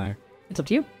I still there? It's up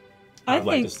to you. I'd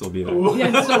like to still be there.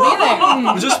 Yeah, still be there.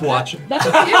 I'm just watching. That's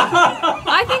up to you.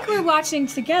 I think we're watching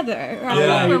together. Or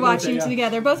Yeah. we're watching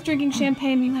together, both drinking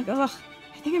champagne, being like, "Oh, I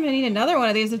think I'm gonna need another one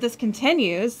of these if this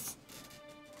continues."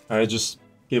 I just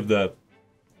give the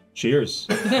cheers.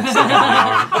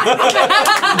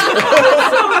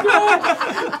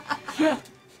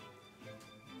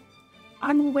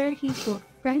 I'm aware he's your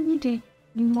friend and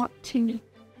you want to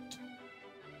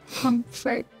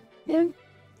comfort him.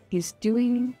 He's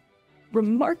doing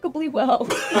remarkably well.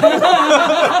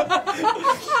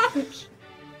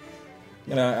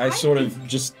 And I sort of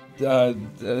just bow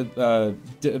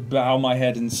my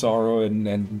head in sorrow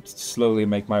and slowly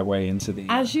make my way into the...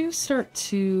 As you start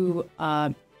to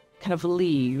kind of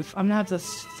leave, I'm gonna have the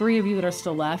three of you that are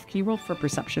still left. Can you roll for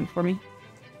perception for me?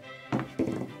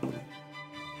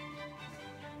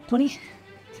 20.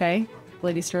 Okay.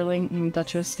 Lady Sterling and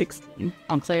Duchess. 16.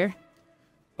 Enclair.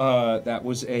 That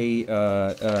was a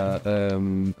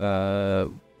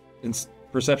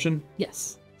perception?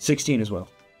 Yes. 16 as well.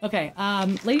 Okay.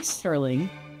 Lady Sterling,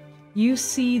 you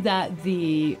see that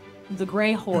the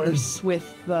gray horse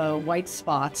with the white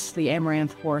spots, the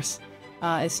amaranth horse,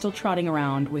 is still trotting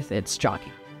around with its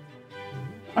jockey.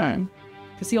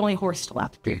 It's the only horse still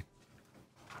out there.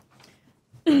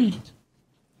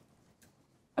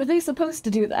 Are they supposed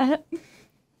to do that?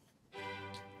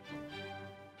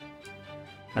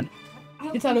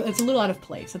 It's a little out of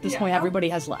place. At this point, everybody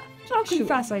has left. I'll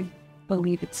confess, I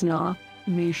believe it's not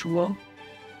usual.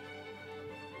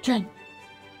 Jen,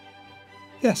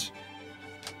 Yes.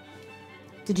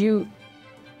 did you...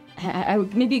 could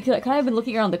I have been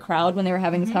looking around the crowd when they were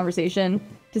having this conversation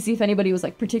to see if anybody was,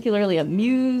 like, particularly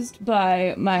amused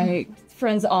by my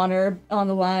friend's honor on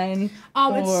the line?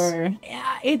 Or...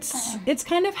 It's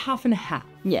kind of half and half.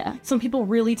 Yeah. Some people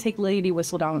really take Lady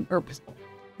Whistledown or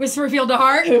Whisperfield to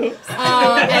heart. And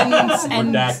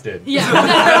Redacted. Yeah.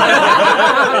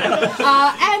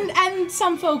 and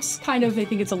some folks kind of, they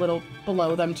think it's a little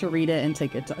below them to read it and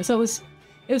take it. So it was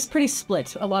pretty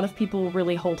split. A lot of people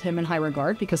really hold him in high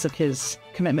regard because of his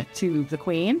commitment to the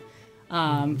Queen.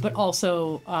 But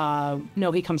also,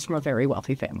 no, he comes from a very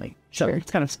wealthy family. So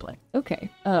it's kind of split. Okay.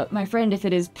 My friend, if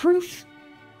it is proof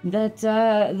that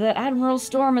Admiral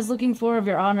Storm is looking for of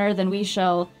your honor, then we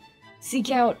shall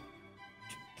seek out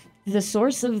the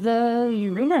source of the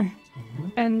rumor.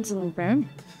 And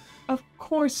of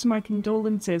course, my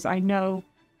condolences. I know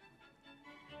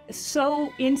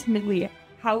so intimately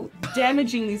how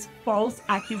damaging these false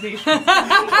accusations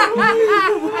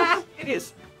it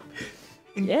is.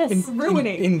 Yes.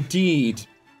 Ruining. Indeed.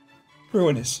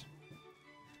 Ruinous.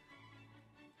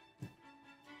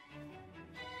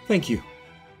 Thank you,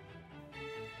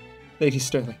 Lady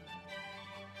Sterling.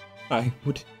 I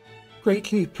would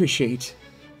greatly appreciate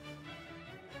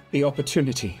the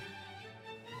opportunity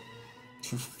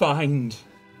to find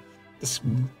this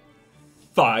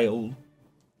vile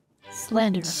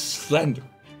Slender.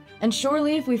 And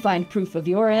surely if we find proof of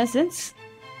your innocence,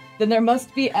 then there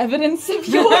must be evidence of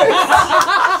yours.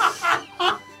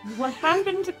 What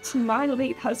happened to my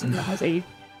late husband was a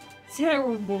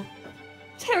terrible,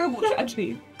 terrible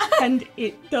tragedy. And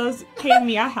it does pain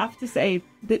me, I have to say,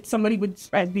 that somebody would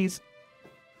spread these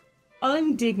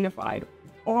undignified,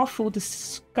 awful,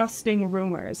 disgusting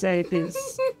rumors. It is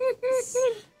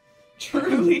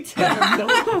Truly terrible.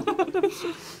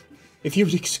 If you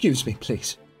would excuse me,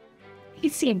 please.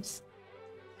 It seems.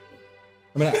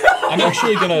 I'm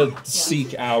actually gonna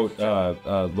seek out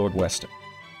Lord Weston.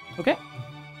 Okay.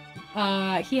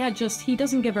 He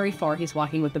doesn't get very far. He's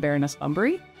walking with the Baroness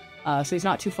Bunbury. So he's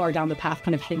not too far down the path,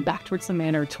 kind of heading back towards the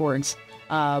manor, towards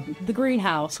the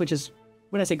greenhouse, which is,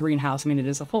 when I say greenhouse, I mean it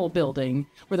is a full building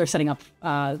where they're setting up.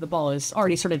 The ball is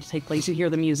already started to take place. You hear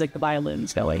the music, the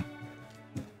violins going.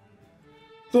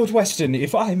 Lord Weston,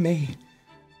 if I may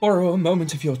borrow a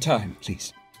moment of your time,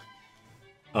 please.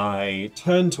 I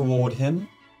turn toward him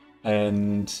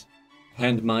and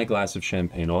hand my glass of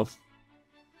champagne off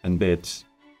and bid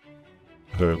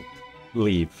her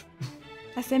leave.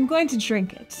 I said, I'm going to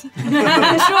drink it.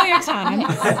 Enjoy your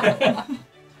time.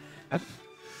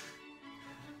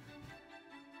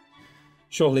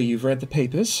 Surely you've read the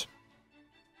papers?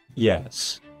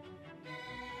 Yes.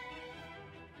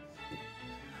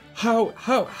 Who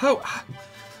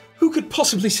could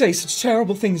possibly say such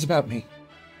terrible things about me?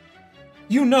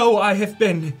 You know I have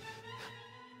been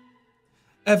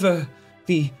ever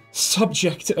the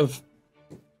subject of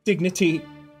dignity.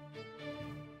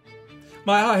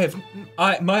 My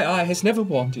eye has never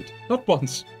wandered, not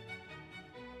once.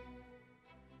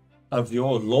 Of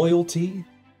your loyalty,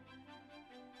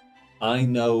 I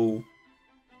know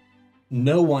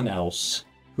no one else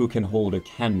who can hold a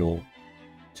candle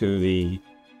to the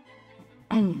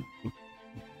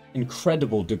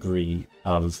incredible degree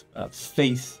of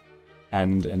faith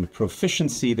and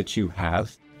proficiency that you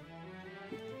have.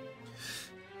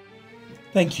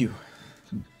 Thank you.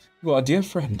 You are a dear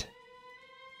friend.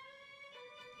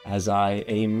 As I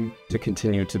aim to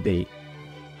continue to be.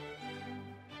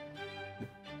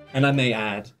 And I may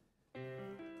add,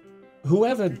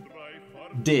 whoever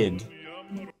did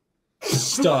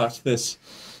start this...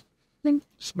 I'm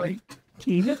sorry.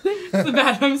 I'm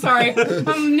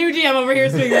new GM over here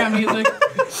singing around music.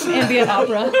 Ambient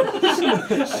opera.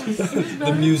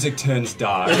 The music turns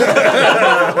dark.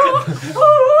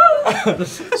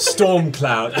 Storm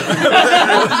cloud.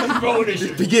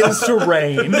 It begins to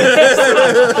rain.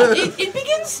 It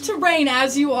begins to rain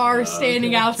as you are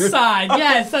standing outside.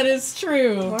 Yes, that is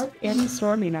true. Dark and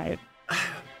stormy night.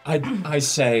 I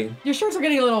say, Your shirts are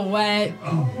getting a little wet.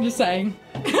 Just saying.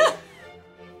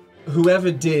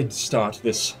 whoever did start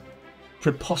this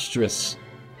preposterous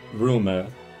rumor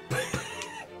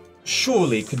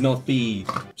surely could not be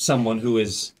someone who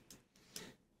has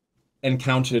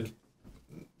encountered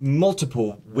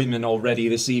multiple women already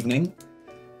this evening,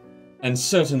 and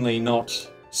certainly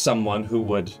not someone who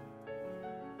would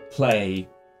play,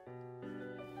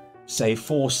 say,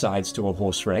 4 sides to a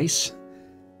horse race.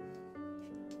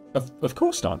 Of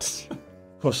course not.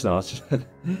 Of course not.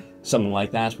 Someone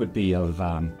like that would be of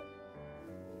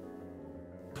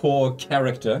poor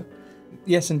character.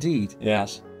 Yes, indeed.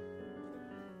 Yes.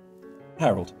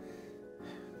 Harold,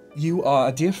 you are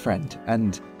a dear friend,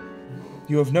 and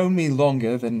you have known me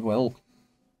longer than, well,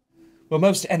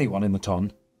 most anyone in the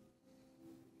ton.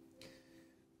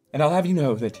 And I'll have you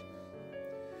know that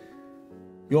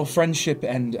your friendship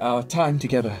and our time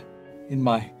together in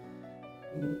my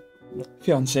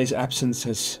fiancé's absence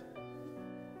has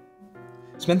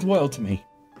meant the world to me.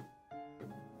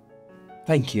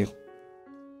 Thank you.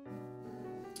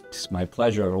 It's my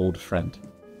pleasure, old friend.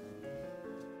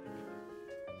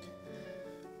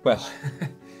 Well,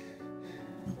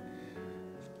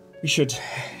 we should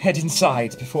head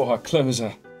inside before our clothes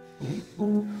are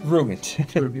ruined.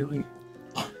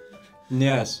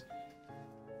 Yes.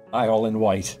 I all in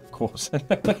white, of course. Yeah, so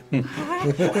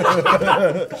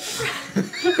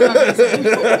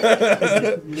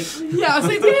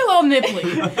it's getting a little nipply.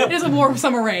 It is a warm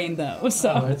summer rain, though,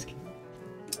 so.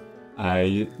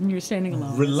 I You're standing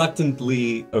alone.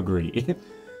 reluctantly agree.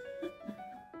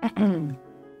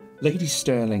 Lady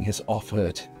Sterling has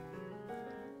offered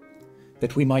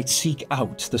that we might seek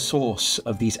out the source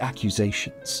of these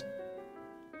accusations.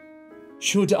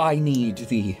 Should I need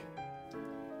the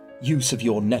use of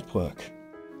your network,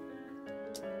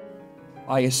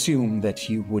 I assume that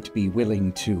you would be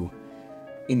willing to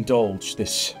indulge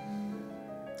this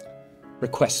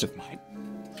request of mine.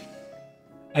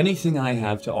 Anything I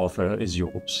have to offer is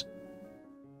yours.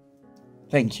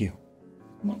 Thank you.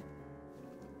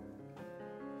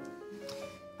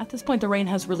 At this point, the rain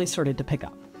has really started to pick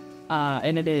up.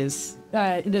 And at this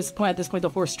point,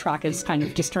 the horse track is kind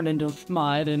of just turned into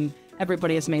mud, and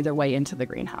everybody has made their way into the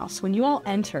greenhouse. When you all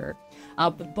enter,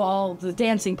 the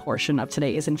dancing portion of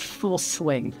today is in full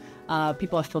swing.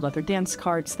 People have filled out their dance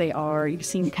cards. You've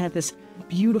seen kind of this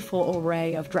beautiful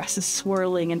array of dresses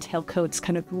swirling and tailcoats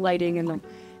kind of lighting in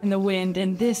the wind.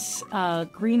 And this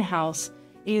greenhouse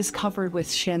is covered with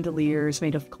chandeliers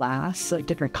made of glass, like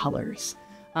different colors.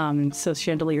 So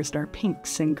chandeliers that are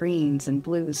pinks and greens and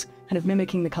blues, kind of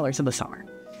mimicking the colors of the summer.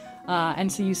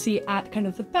 And so you see at kind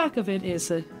of the back of it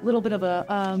is a little bit of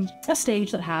a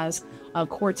stage that has a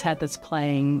quartet that's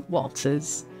playing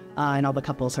waltzes, and all the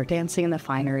couples are dancing in the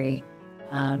finery.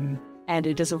 And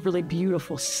it is a really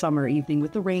beautiful summer evening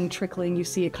with the rain trickling. You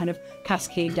see it kind of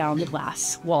cascade down the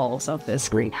glass walls of this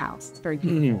greenhouse. It's very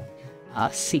beautiful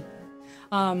scene.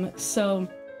 So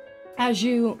as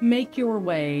you make your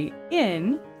way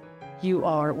in, you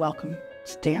are welcome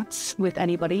to dance with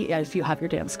anybody if you have your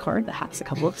dance card that has a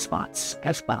couple of spots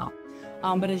as well.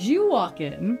 But as you walk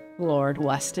in, Lord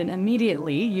Weston,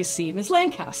 immediately you see Miss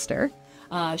Lancaster.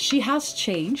 She has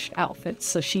changed outfits,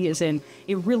 so she is in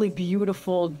a really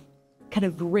beautiful, kind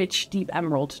of rich, deep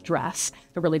emerald dress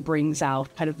that really brings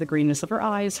out kind of the greenness of her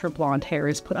eyes. Her blonde hair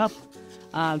is put up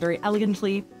very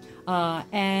elegantly,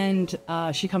 and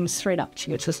she comes straight up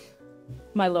to you. It says,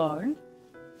 "My lord."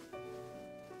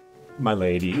 My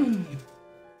lady.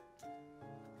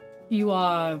 You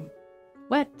are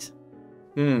wet.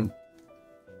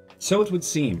 So it would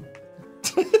seem.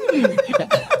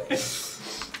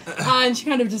 And she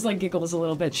kind of just like giggles a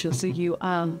little bit. She'll say,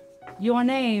 your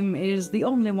name is the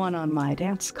only one on my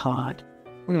dance card.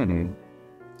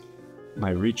 I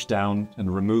reach down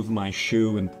and remove my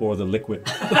shoe and pour the liquid.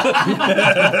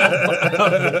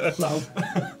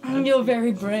 You're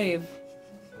very brave.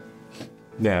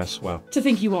 Yes, well. To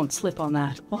think you won't slip on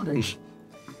that water.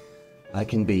 I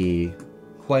can be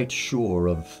quite sure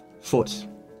of foot.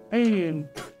 Well,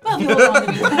 you'll want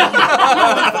to be.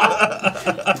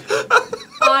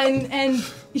 And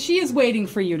she is waiting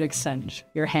for you to extend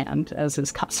your hand, as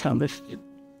is custom, if you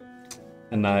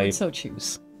so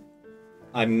choose.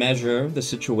 I measure the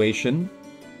situation.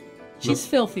 She's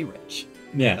filthy rich.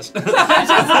 Yes.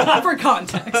 Just for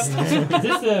context. Is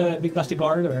this the big busty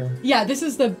part, or? Yeah, this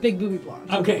is the big booby blonde.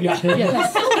 Okay, got it.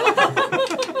 Yes.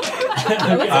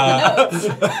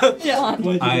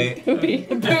 Booby.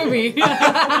 Booby.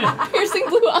 Piercing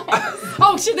blue eyes.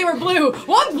 Oh shit, they were blue.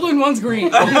 One's blue and one's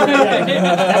green.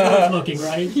 Everyone's looking,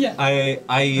 right? Yeah.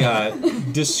 I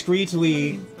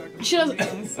discreetly She does.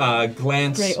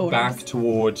 glance Great odors. back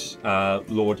towards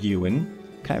Lord Ewan.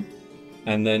 Okay.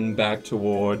 And then back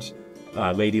toward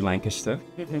Lady Lancaster.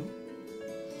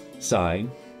 Sigh.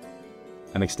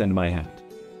 And extend my hand.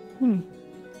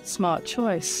 Smart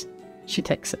choice. She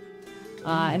takes it.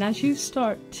 And as you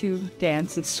start to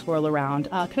dance and swirl around,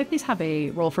 could I please have a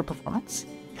roll for performance?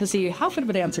 To see how fit of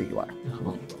a dancer you are.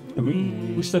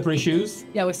 With slippery shoes?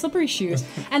 Yeah, with slippery shoes.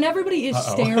 And everybody is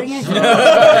staring at you.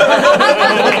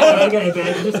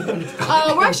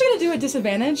 We're actually going to do a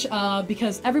disadvantage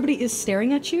because everybody is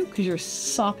staring at you because you're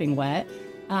sopping wet.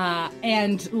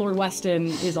 And Lord Weston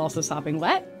is also sopping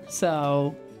wet,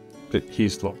 so... But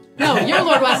he's Lord. No, you're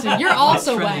Lord Weston. You're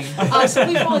also wet. So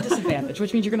please roll a disadvantage,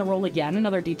 which means you're going to roll again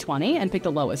another d20 and pick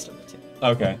the lowest of the two.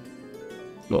 Okay.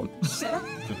 Well,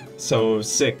 so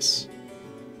 6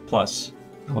 plus,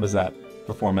 what is that?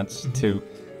 Performance, 2,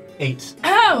 8.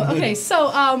 Oh, okay.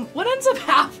 So what ends up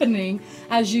happening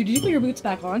as you put your boots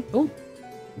back on? Oh.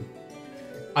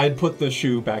 I'd put the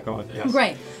shoe back on, yes.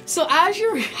 Great. So as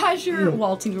you're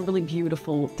waltzing a really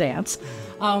beautiful dance,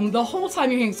 the whole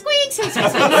time you're hearing squeak, squeak, squeak,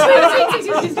 squeak, squeak,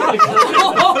 squeak, squeak, squeak.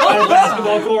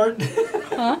 Basketball court.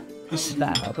 Huh? Just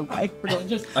that out of the way. We're going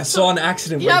just. I saw an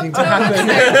accident Yep, waiting to happen.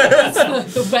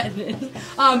 That's the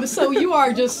wetness. So you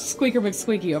are just squeaker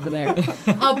McSqueaky over there.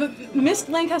 But Miss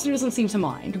Lancaster doesn't seem to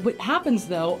mind. What happens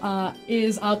though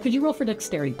is could you roll for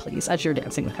dexterity, please, as you're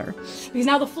dancing with her? Because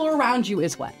now the floor around you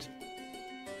is wet.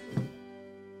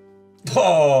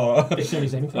 Oh. Dexterity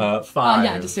saving throw. 5.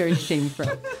 Yeah, dexterity saving throw.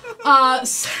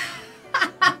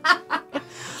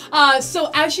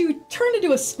 So as you turn to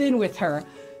do a spin with her,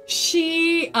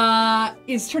 she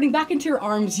is turning back into your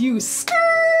arms. You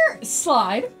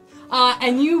slide,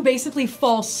 and you basically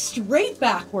fall straight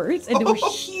backwards into a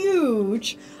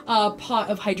huge pot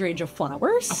of hydrangea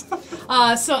flowers.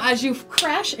 So as you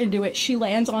crash into it, she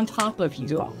lands on top of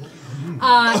you.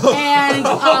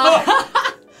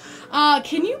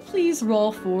 Can you please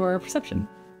roll for perception?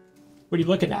 What are you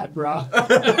looking at, brah?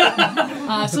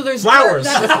 So there's Flowers.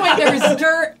 Dirt. At this point, there is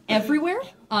dirt everywhere,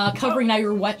 covering now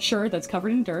your wet shirt that's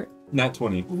covered in dirt. Nat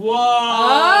 20. Whoa!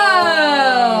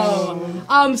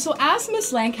 Oh! So as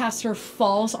Miss Lancaster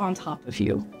falls on top of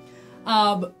you,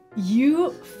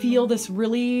 you feel this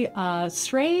really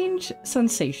strange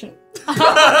sensation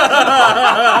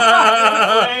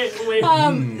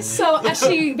So as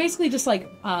she basically just like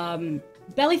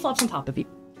belly flops on top of you,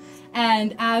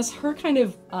 and as her kind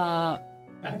of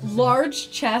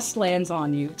large chest lands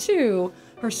on you too,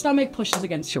 her stomach pushes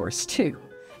against yours too,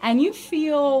 and you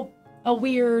feel a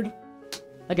weird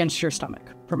against your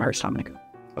stomach from her stomach.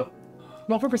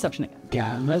 Roll for perception again.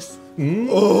 Gammas.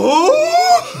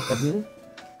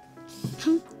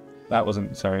 That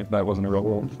wasn't a real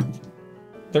roll.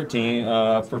 13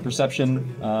 for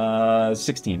perception,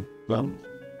 16. Well,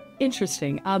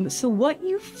 Interesting. So what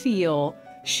you feel,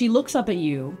 she looks up at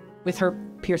you with her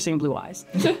piercing blue eyes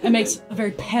and makes a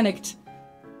very panicked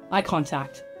eye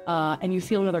contact, and you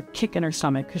feel another kick in her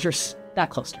stomach because you're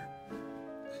that close to her.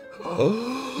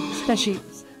 Then she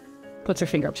puts her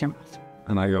finger up to your mouth.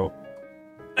 And I go,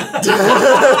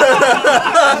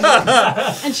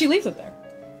 and she leaves it there.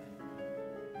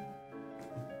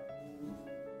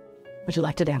 Would you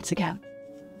like to dance again?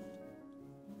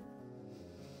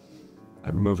 I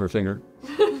remove her finger.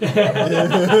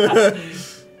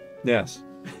 Yes.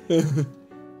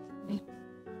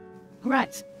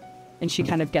 Right. And she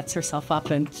kind of gets herself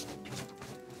up and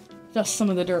dusts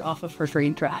some of the dirt off of her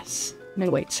green dress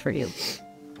and waits for you.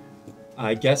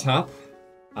 I get up.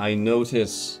 I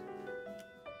notice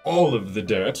all of the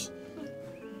dirt.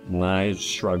 And I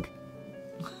shrug.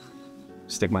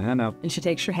 Stick my hand out. And she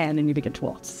takes your hand and you begin to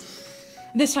waltz.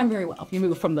 This time very well. You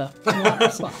move from the water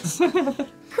spots.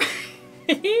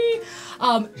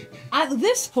 At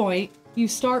this point, you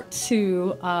start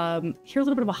to hear a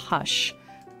little bit of a hush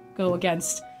go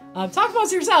against. Talk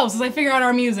amongst yourselves as I figure out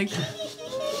our music.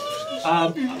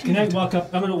 can I walk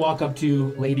up? I'm going to walk up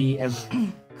to Lady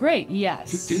Emily. Great,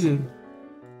 yes. And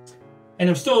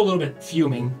I'm still a little bit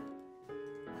fuming.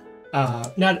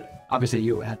 Not obviously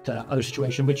you at other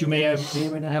situation, but you may or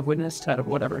may not have witnessed out of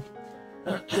whatever.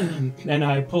 And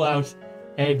I pull out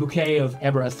a bouquet of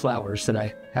amaranth flowers that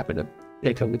I happen to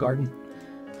pick from the garden.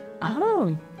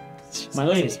 Oh, My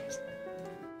lady.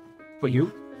 For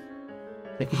you?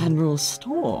 Admiral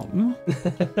Storm.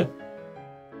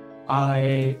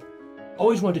 I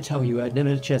always wanted to tell you, I'd never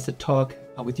had a chance to talk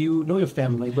with you, nor your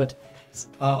family, but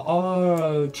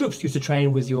our troops used to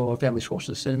train with your family's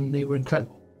forces, and they were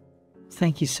incredible.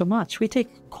 Thank you so much. We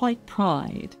take quite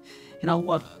pride in our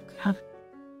work.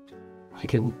 I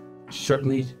can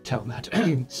certainly tell that.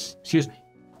 Excuse me.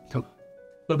 I'm a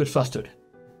little bit flustered.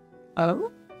 Oh?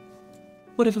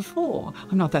 Whatever for?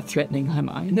 I'm not that threatening, am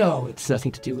I? No, it's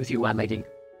nothing to do with you, lady.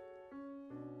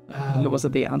 That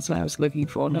wasn't the answer I was looking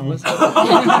for. No, was it? I'm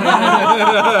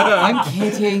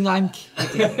kidding.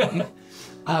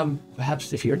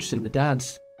 Perhaps if you're interested in the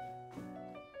dance.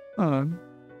 I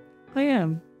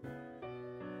am.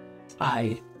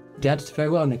 I danced very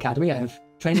well in the academy. I have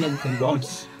training in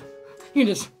waltz. You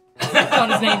just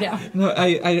jot his name down. No,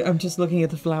 I'm just looking at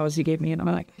the flowers you gave me, and I'm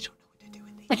like, I don't know what to do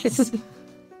with these.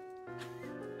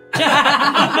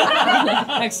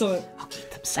 Excellent. I'll keep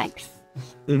them safe.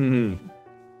 Mm-hmm.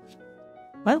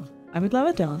 Well, I would love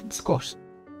a dance. Of course.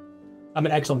 I'm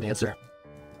an excellent dancer.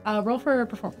 Roll for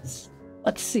performance.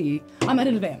 Let's see. I'm at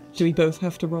an advantage. Do we both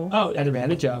have to roll? Oh, at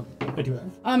advantage. I do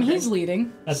have. He's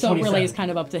leading, That's so 27. relay is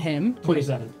kind of up to him.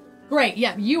 27. Great.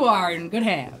 Yeah, you are in good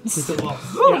hands.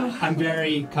 Yeah, I'm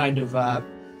very kind of,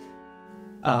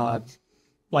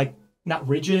 like, not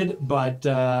rigid, but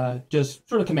just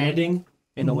sort of commanding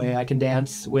in the way I can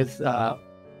dance with a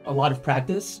lot of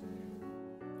practice.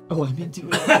 Oh, I'm into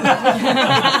it.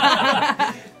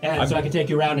 And so I can take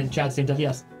you around and chat at the same time,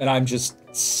 yes. And I'm just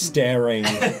staring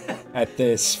at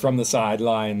this from the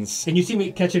sidelines. And you see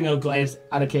me catching a glance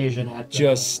on occasion at...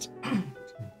 Just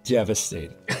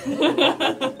devastated.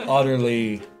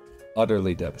 Utterly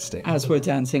devastated. As we're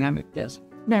dancing, I'm yes.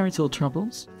 Marital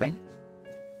troubles. Right?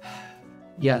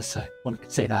 Yes, I want to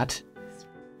say that.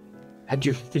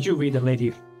 Did you read the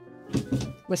Lady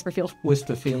Whisperfield.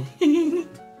 Whisperfield? I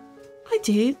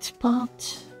did,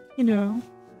 but,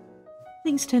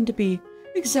 things tend to be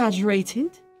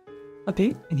exaggerated. A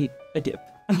bit. A dip.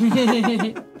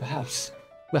 Perhaps.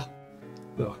 Well,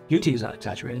 beauty is not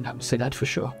exaggerated, I would say that for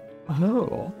sure.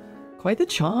 Oh, quite the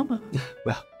charmer.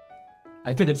 Well,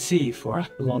 I've been at sea for a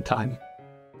long time.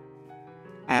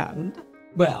 And?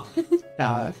 Well, if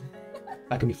I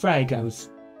can be frank, I was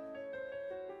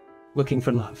looking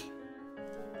for love.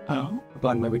 Oh?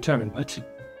 Upon my return, but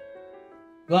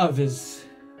love is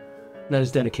not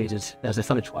as dedicated as I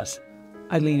thought it was.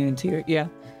 I lean into it, yeah.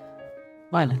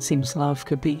 Well, it seems love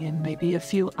could be in maybe a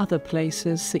few other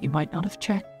places that you might not have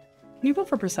checked. Can you roll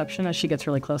for perception as she gets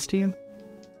really close to you?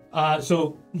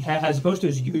 So, as opposed to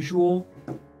his usual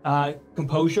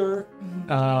composure,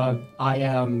 I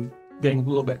am getting a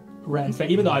little bit red face,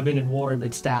 even though I've been in war and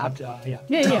been stabbed. Yeah.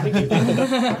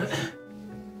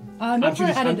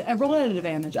 Roll at an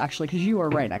advantage, actually, because you are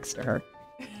right next to her.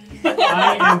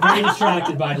 I am very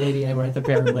distracted by Lady Amaranth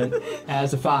apparently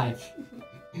as a 5.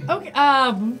 Okay.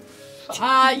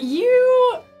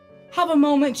 You have a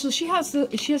moment. So she has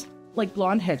like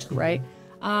blonde hair, right?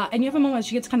 And you have a moment.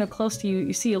 She gets kind of close to you.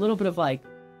 You see a little bit of like,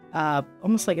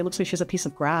 almost like it looks like she has a piece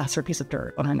of grass or a piece of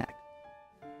dirt on her neck,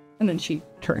 and then she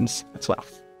turns as well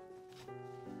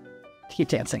to keep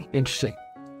dancing. Interesting.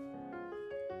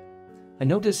 I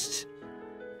noticed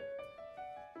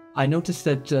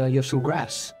that you have some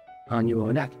grass on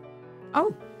your neck.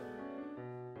 Oh,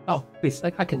 Please,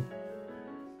 I can.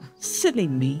 silly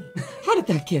me. How did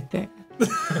that get there?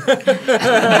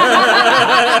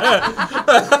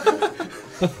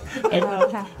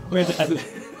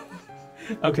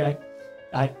 Okay.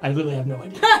 I literally have no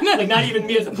idea. Like, not even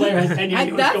me as a player has any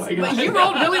idea what's going on. You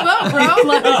rolled really well, bro.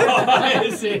 I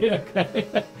see.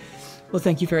 Okay. Well,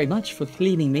 thank you very much for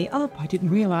cleaning me up. I didn't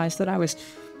realize that I was...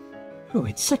 Oh,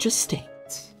 it's such a state.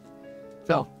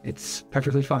 So, it's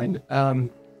perfectly fine.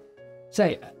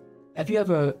 Say, have you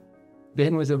ever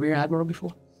been with a rear admiral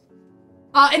before?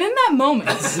 And in that moment,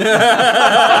 you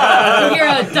hear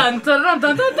a dun dun dun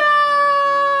dun dun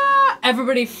dun.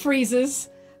 Everybody freezes.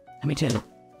 Let me tell you.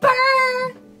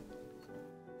 Burr!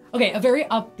 Okay, a very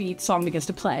upbeat song begins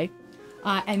to play,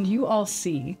 and you all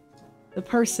see the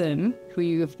person who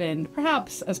you have been,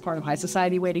 perhaps as part of high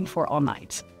society, waiting for all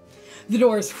night. The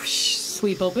doors whoosh,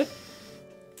 sweep open,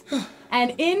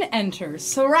 and in enters,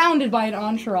 surrounded by an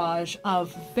entourage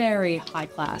of very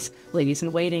high-class ladies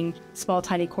in waiting, small,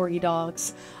 tiny corgi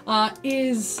dogs,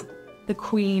 is the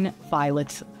Queen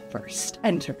Violet first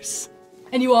enters.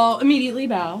 And you all immediately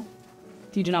bow.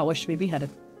 You do not wish to be beheaded.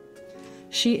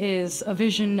 She is a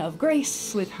vision of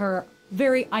grace with her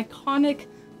very iconic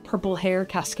purple hair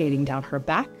cascading down her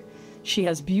back. She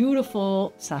has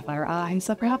beautiful sapphire eyes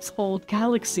that perhaps hold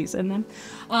galaxies in them.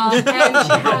 And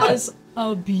she has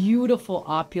a beautiful,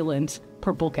 opulent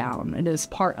purple gown. It is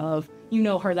part of, you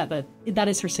know her, that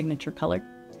is her signature color.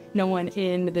 No one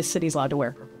in this city is allowed to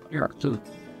wear purple.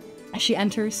 She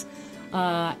enters,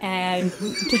 and...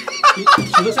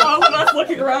 She looks like,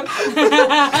 looking around.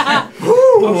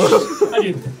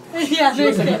 Yeah, she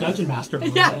looks like a dungeon master.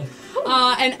 Yeah.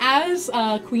 And as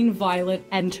Queen Violet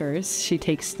enters, she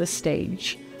takes the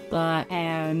stage,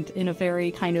 and in a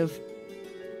very kind of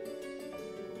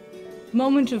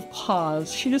moment of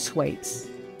pause, she just waits.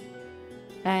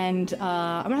 And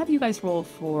I'm gonna have you guys roll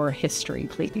for history,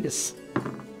 please.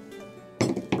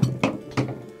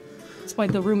 At this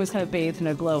point, the room is kind of bathed in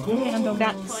a glow.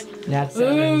 That's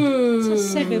 7. Ooh. It's a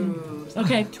 7.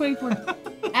 Okay. 24.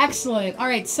 Excellent. All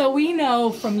right, so we know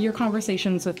from your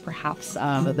conversations with perhaps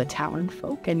the town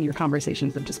folk and your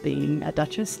conversations of just being a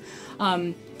duchess.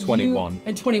 21.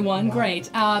 21, great.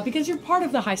 Because you're part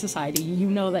of the high society, you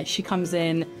know that she comes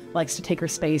in, likes to take her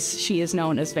space. She is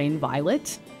known as Vain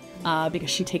Violet because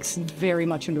she takes very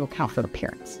much into account for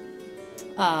appearance.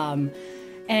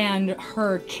 And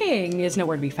her king is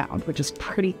nowhere to be found, which is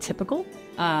pretty typical.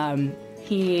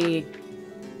 He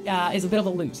is a bit of a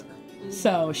loser.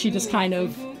 So she just kind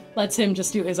of lets him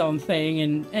just do his own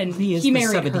thing, and he is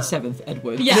married the her. 77th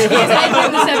Edward. Yeah, he is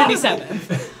Edward the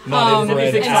 77th. Not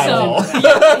inbred and at so all. he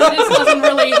just doesn't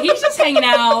really. He's just hanging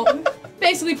out,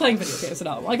 basically playing video games and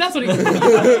all. Like that's what he's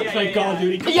doing. Like Call of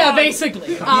Duty. Yeah, basically.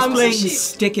 He's playing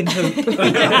Stick and Hoop.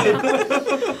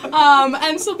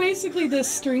 And so basically, this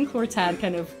string quartet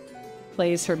kind of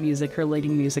plays her music, her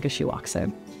leading music, as she walks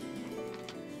in.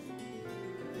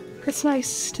 It's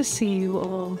nice to see you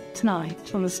all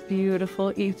tonight on this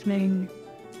beautiful evening.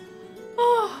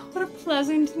 Oh, what a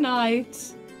pleasant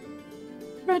night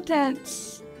for a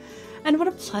dance. And what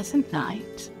a pleasant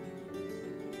night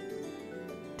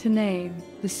to name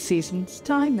the season's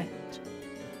diamond.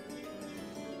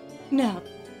 Now,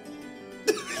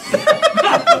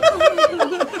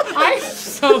 I'm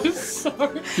so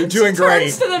sorry. You're doing She great.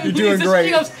 turns to the You're doing musician, great.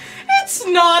 She goes, "It's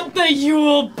not the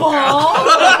Yule Ball.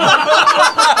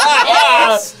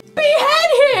 It's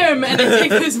behead him!" And they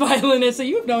take this violinist that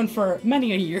you've known for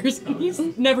many a years, and he's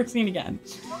never seen again.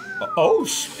 Oh,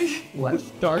 What?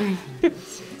 Dark.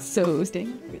 So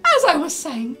sting. As I was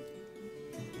saying,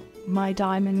 my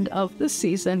diamond of the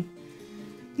season.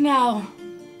 Now,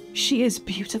 she is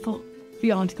beautiful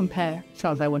beyond compare.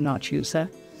 Charles, I would not choose her.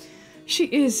 She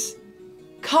is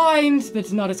kind,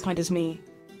 but not as kind as me.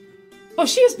 Oh,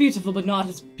 she is beautiful, but not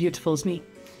as beautiful as me.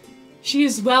 She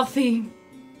is wealthy,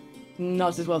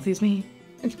 not as wealthy as me.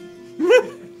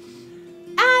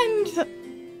 And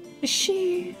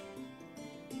she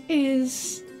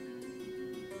is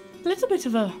a little bit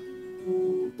of a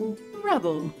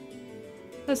rebel,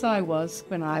 as I was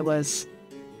when I was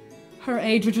her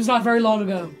age, which was not very long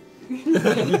ago.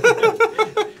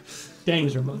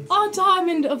 Danger months. Our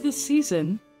diamond of the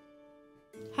season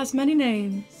has many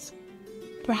names.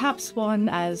 Perhaps one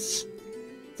as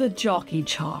the Jockey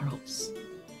Charles.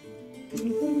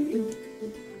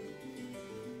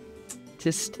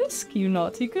 Tisk tisk, you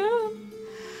naughty girl.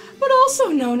 But also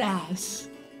known as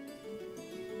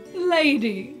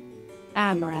Lady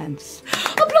Amaranth.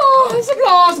 Applause,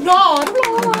 applause, applause,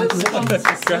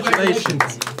 applause.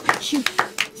 Congratulations.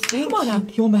 Come on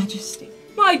up. Your Majesty.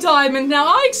 My diamond, now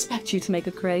I expect you to make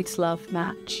a great love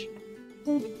match.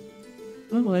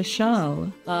 Oh, I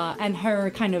shall. And her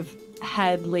kind of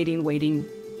head lady in waiting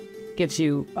gives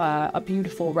you a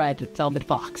beautiful red velvet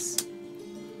box.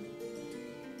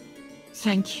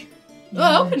 Thank you.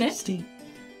 Oh, open it.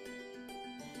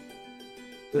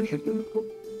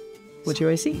 What do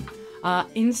I see?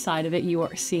 Inside of it, you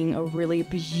are seeing a really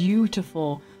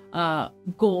beautiful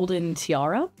golden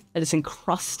tiara that is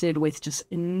encrusted with just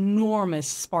enormous,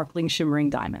 sparkling, shimmering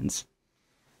diamonds.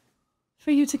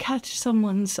 For you to catch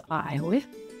someone's eye with.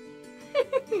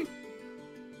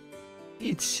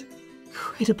 It's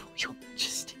incredible, Your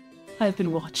Majesty. I've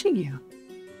been watching you.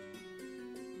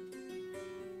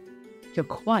 You're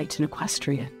quite an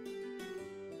equestrian.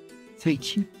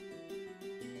 Thank you.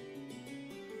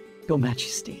 Your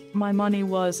Majesty. My money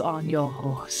was on your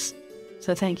horse.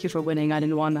 So thank you for winning. I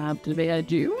didn't want to have to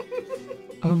bid you.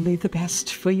 Only the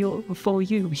best for you,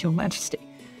 Your Majesty.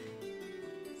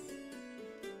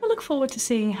 I look forward to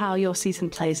seeing how your season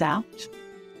plays out.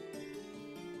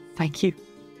 Thank you,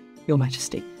 Your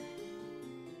Majesty.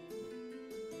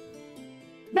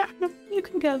 No, you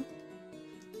can go.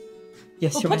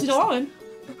 Yes, Well, Your put Majesty. it on.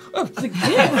 It's a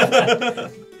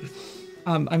gift.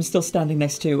 I'm still standing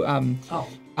next to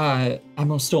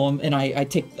Admiral Storm, and I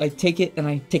take it and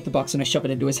I take the box and I shove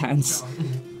it into his hands.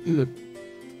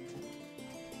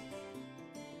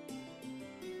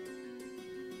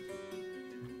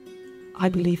 I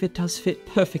believe it does fit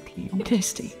perfectly, Your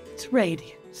Majesty. It's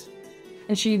radiant.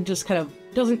 And she just kind of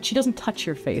doesn't touch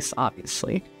your face,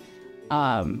 obviously.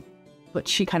 But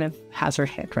she kind of has her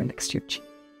hand right next to your cheek.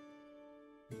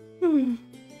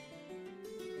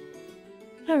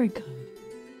 Very good.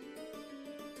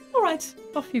 All right,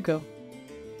 off you go.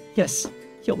 Yes,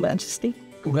 Your Majesty.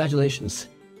 Congratulations.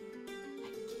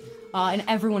 And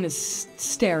everyone is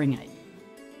staring at you.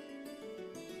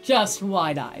 Just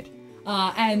wide-eyed.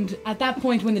 And at that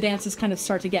point, when the dances kind of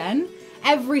start again,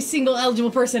 every single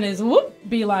eligible person is,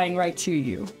 beeline right to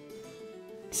you.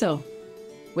 So,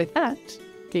 with that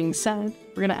being said,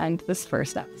 we're going to end this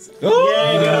first episode. Yay!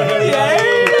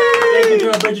 Thank you to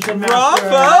our Bridgerton master.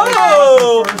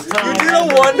 Bravo! You did a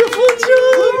wonderful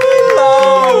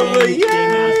job! Yay!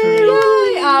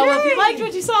 Yay! Well, if you liked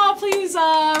what you saw, please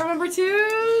remember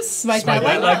to swipe that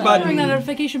like button, ring that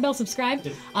notification bell, subscribe.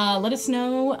 Let us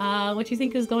know what you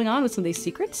think is going on with some of these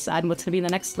secrets and what's going to be in the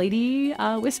next Lady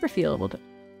Whisperfield.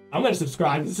 I'm going to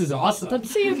subscribe. This is awesome. Let's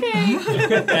see, okay?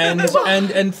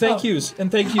 and thank yous. And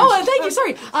thank yous. Oh, and thank you,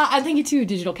 sorry. And thank you to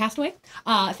Digital Castaway.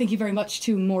 Thank you very much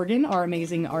to Morgan, our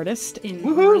amazing artist in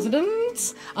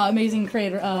residence. Amazing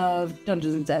creator of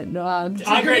Dungeons and Dragons.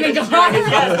 I created Yes,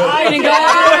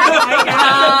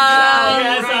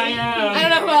 I am. I don't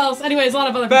know who else. Anyways, a lot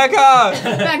of other Becca!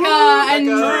 and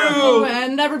Drew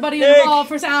and everybody involved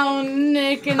for sound,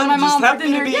 Nick and my mom for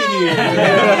dinner. Happy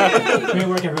to be here. Great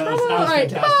work, everyone. That was All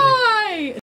right, fantastic.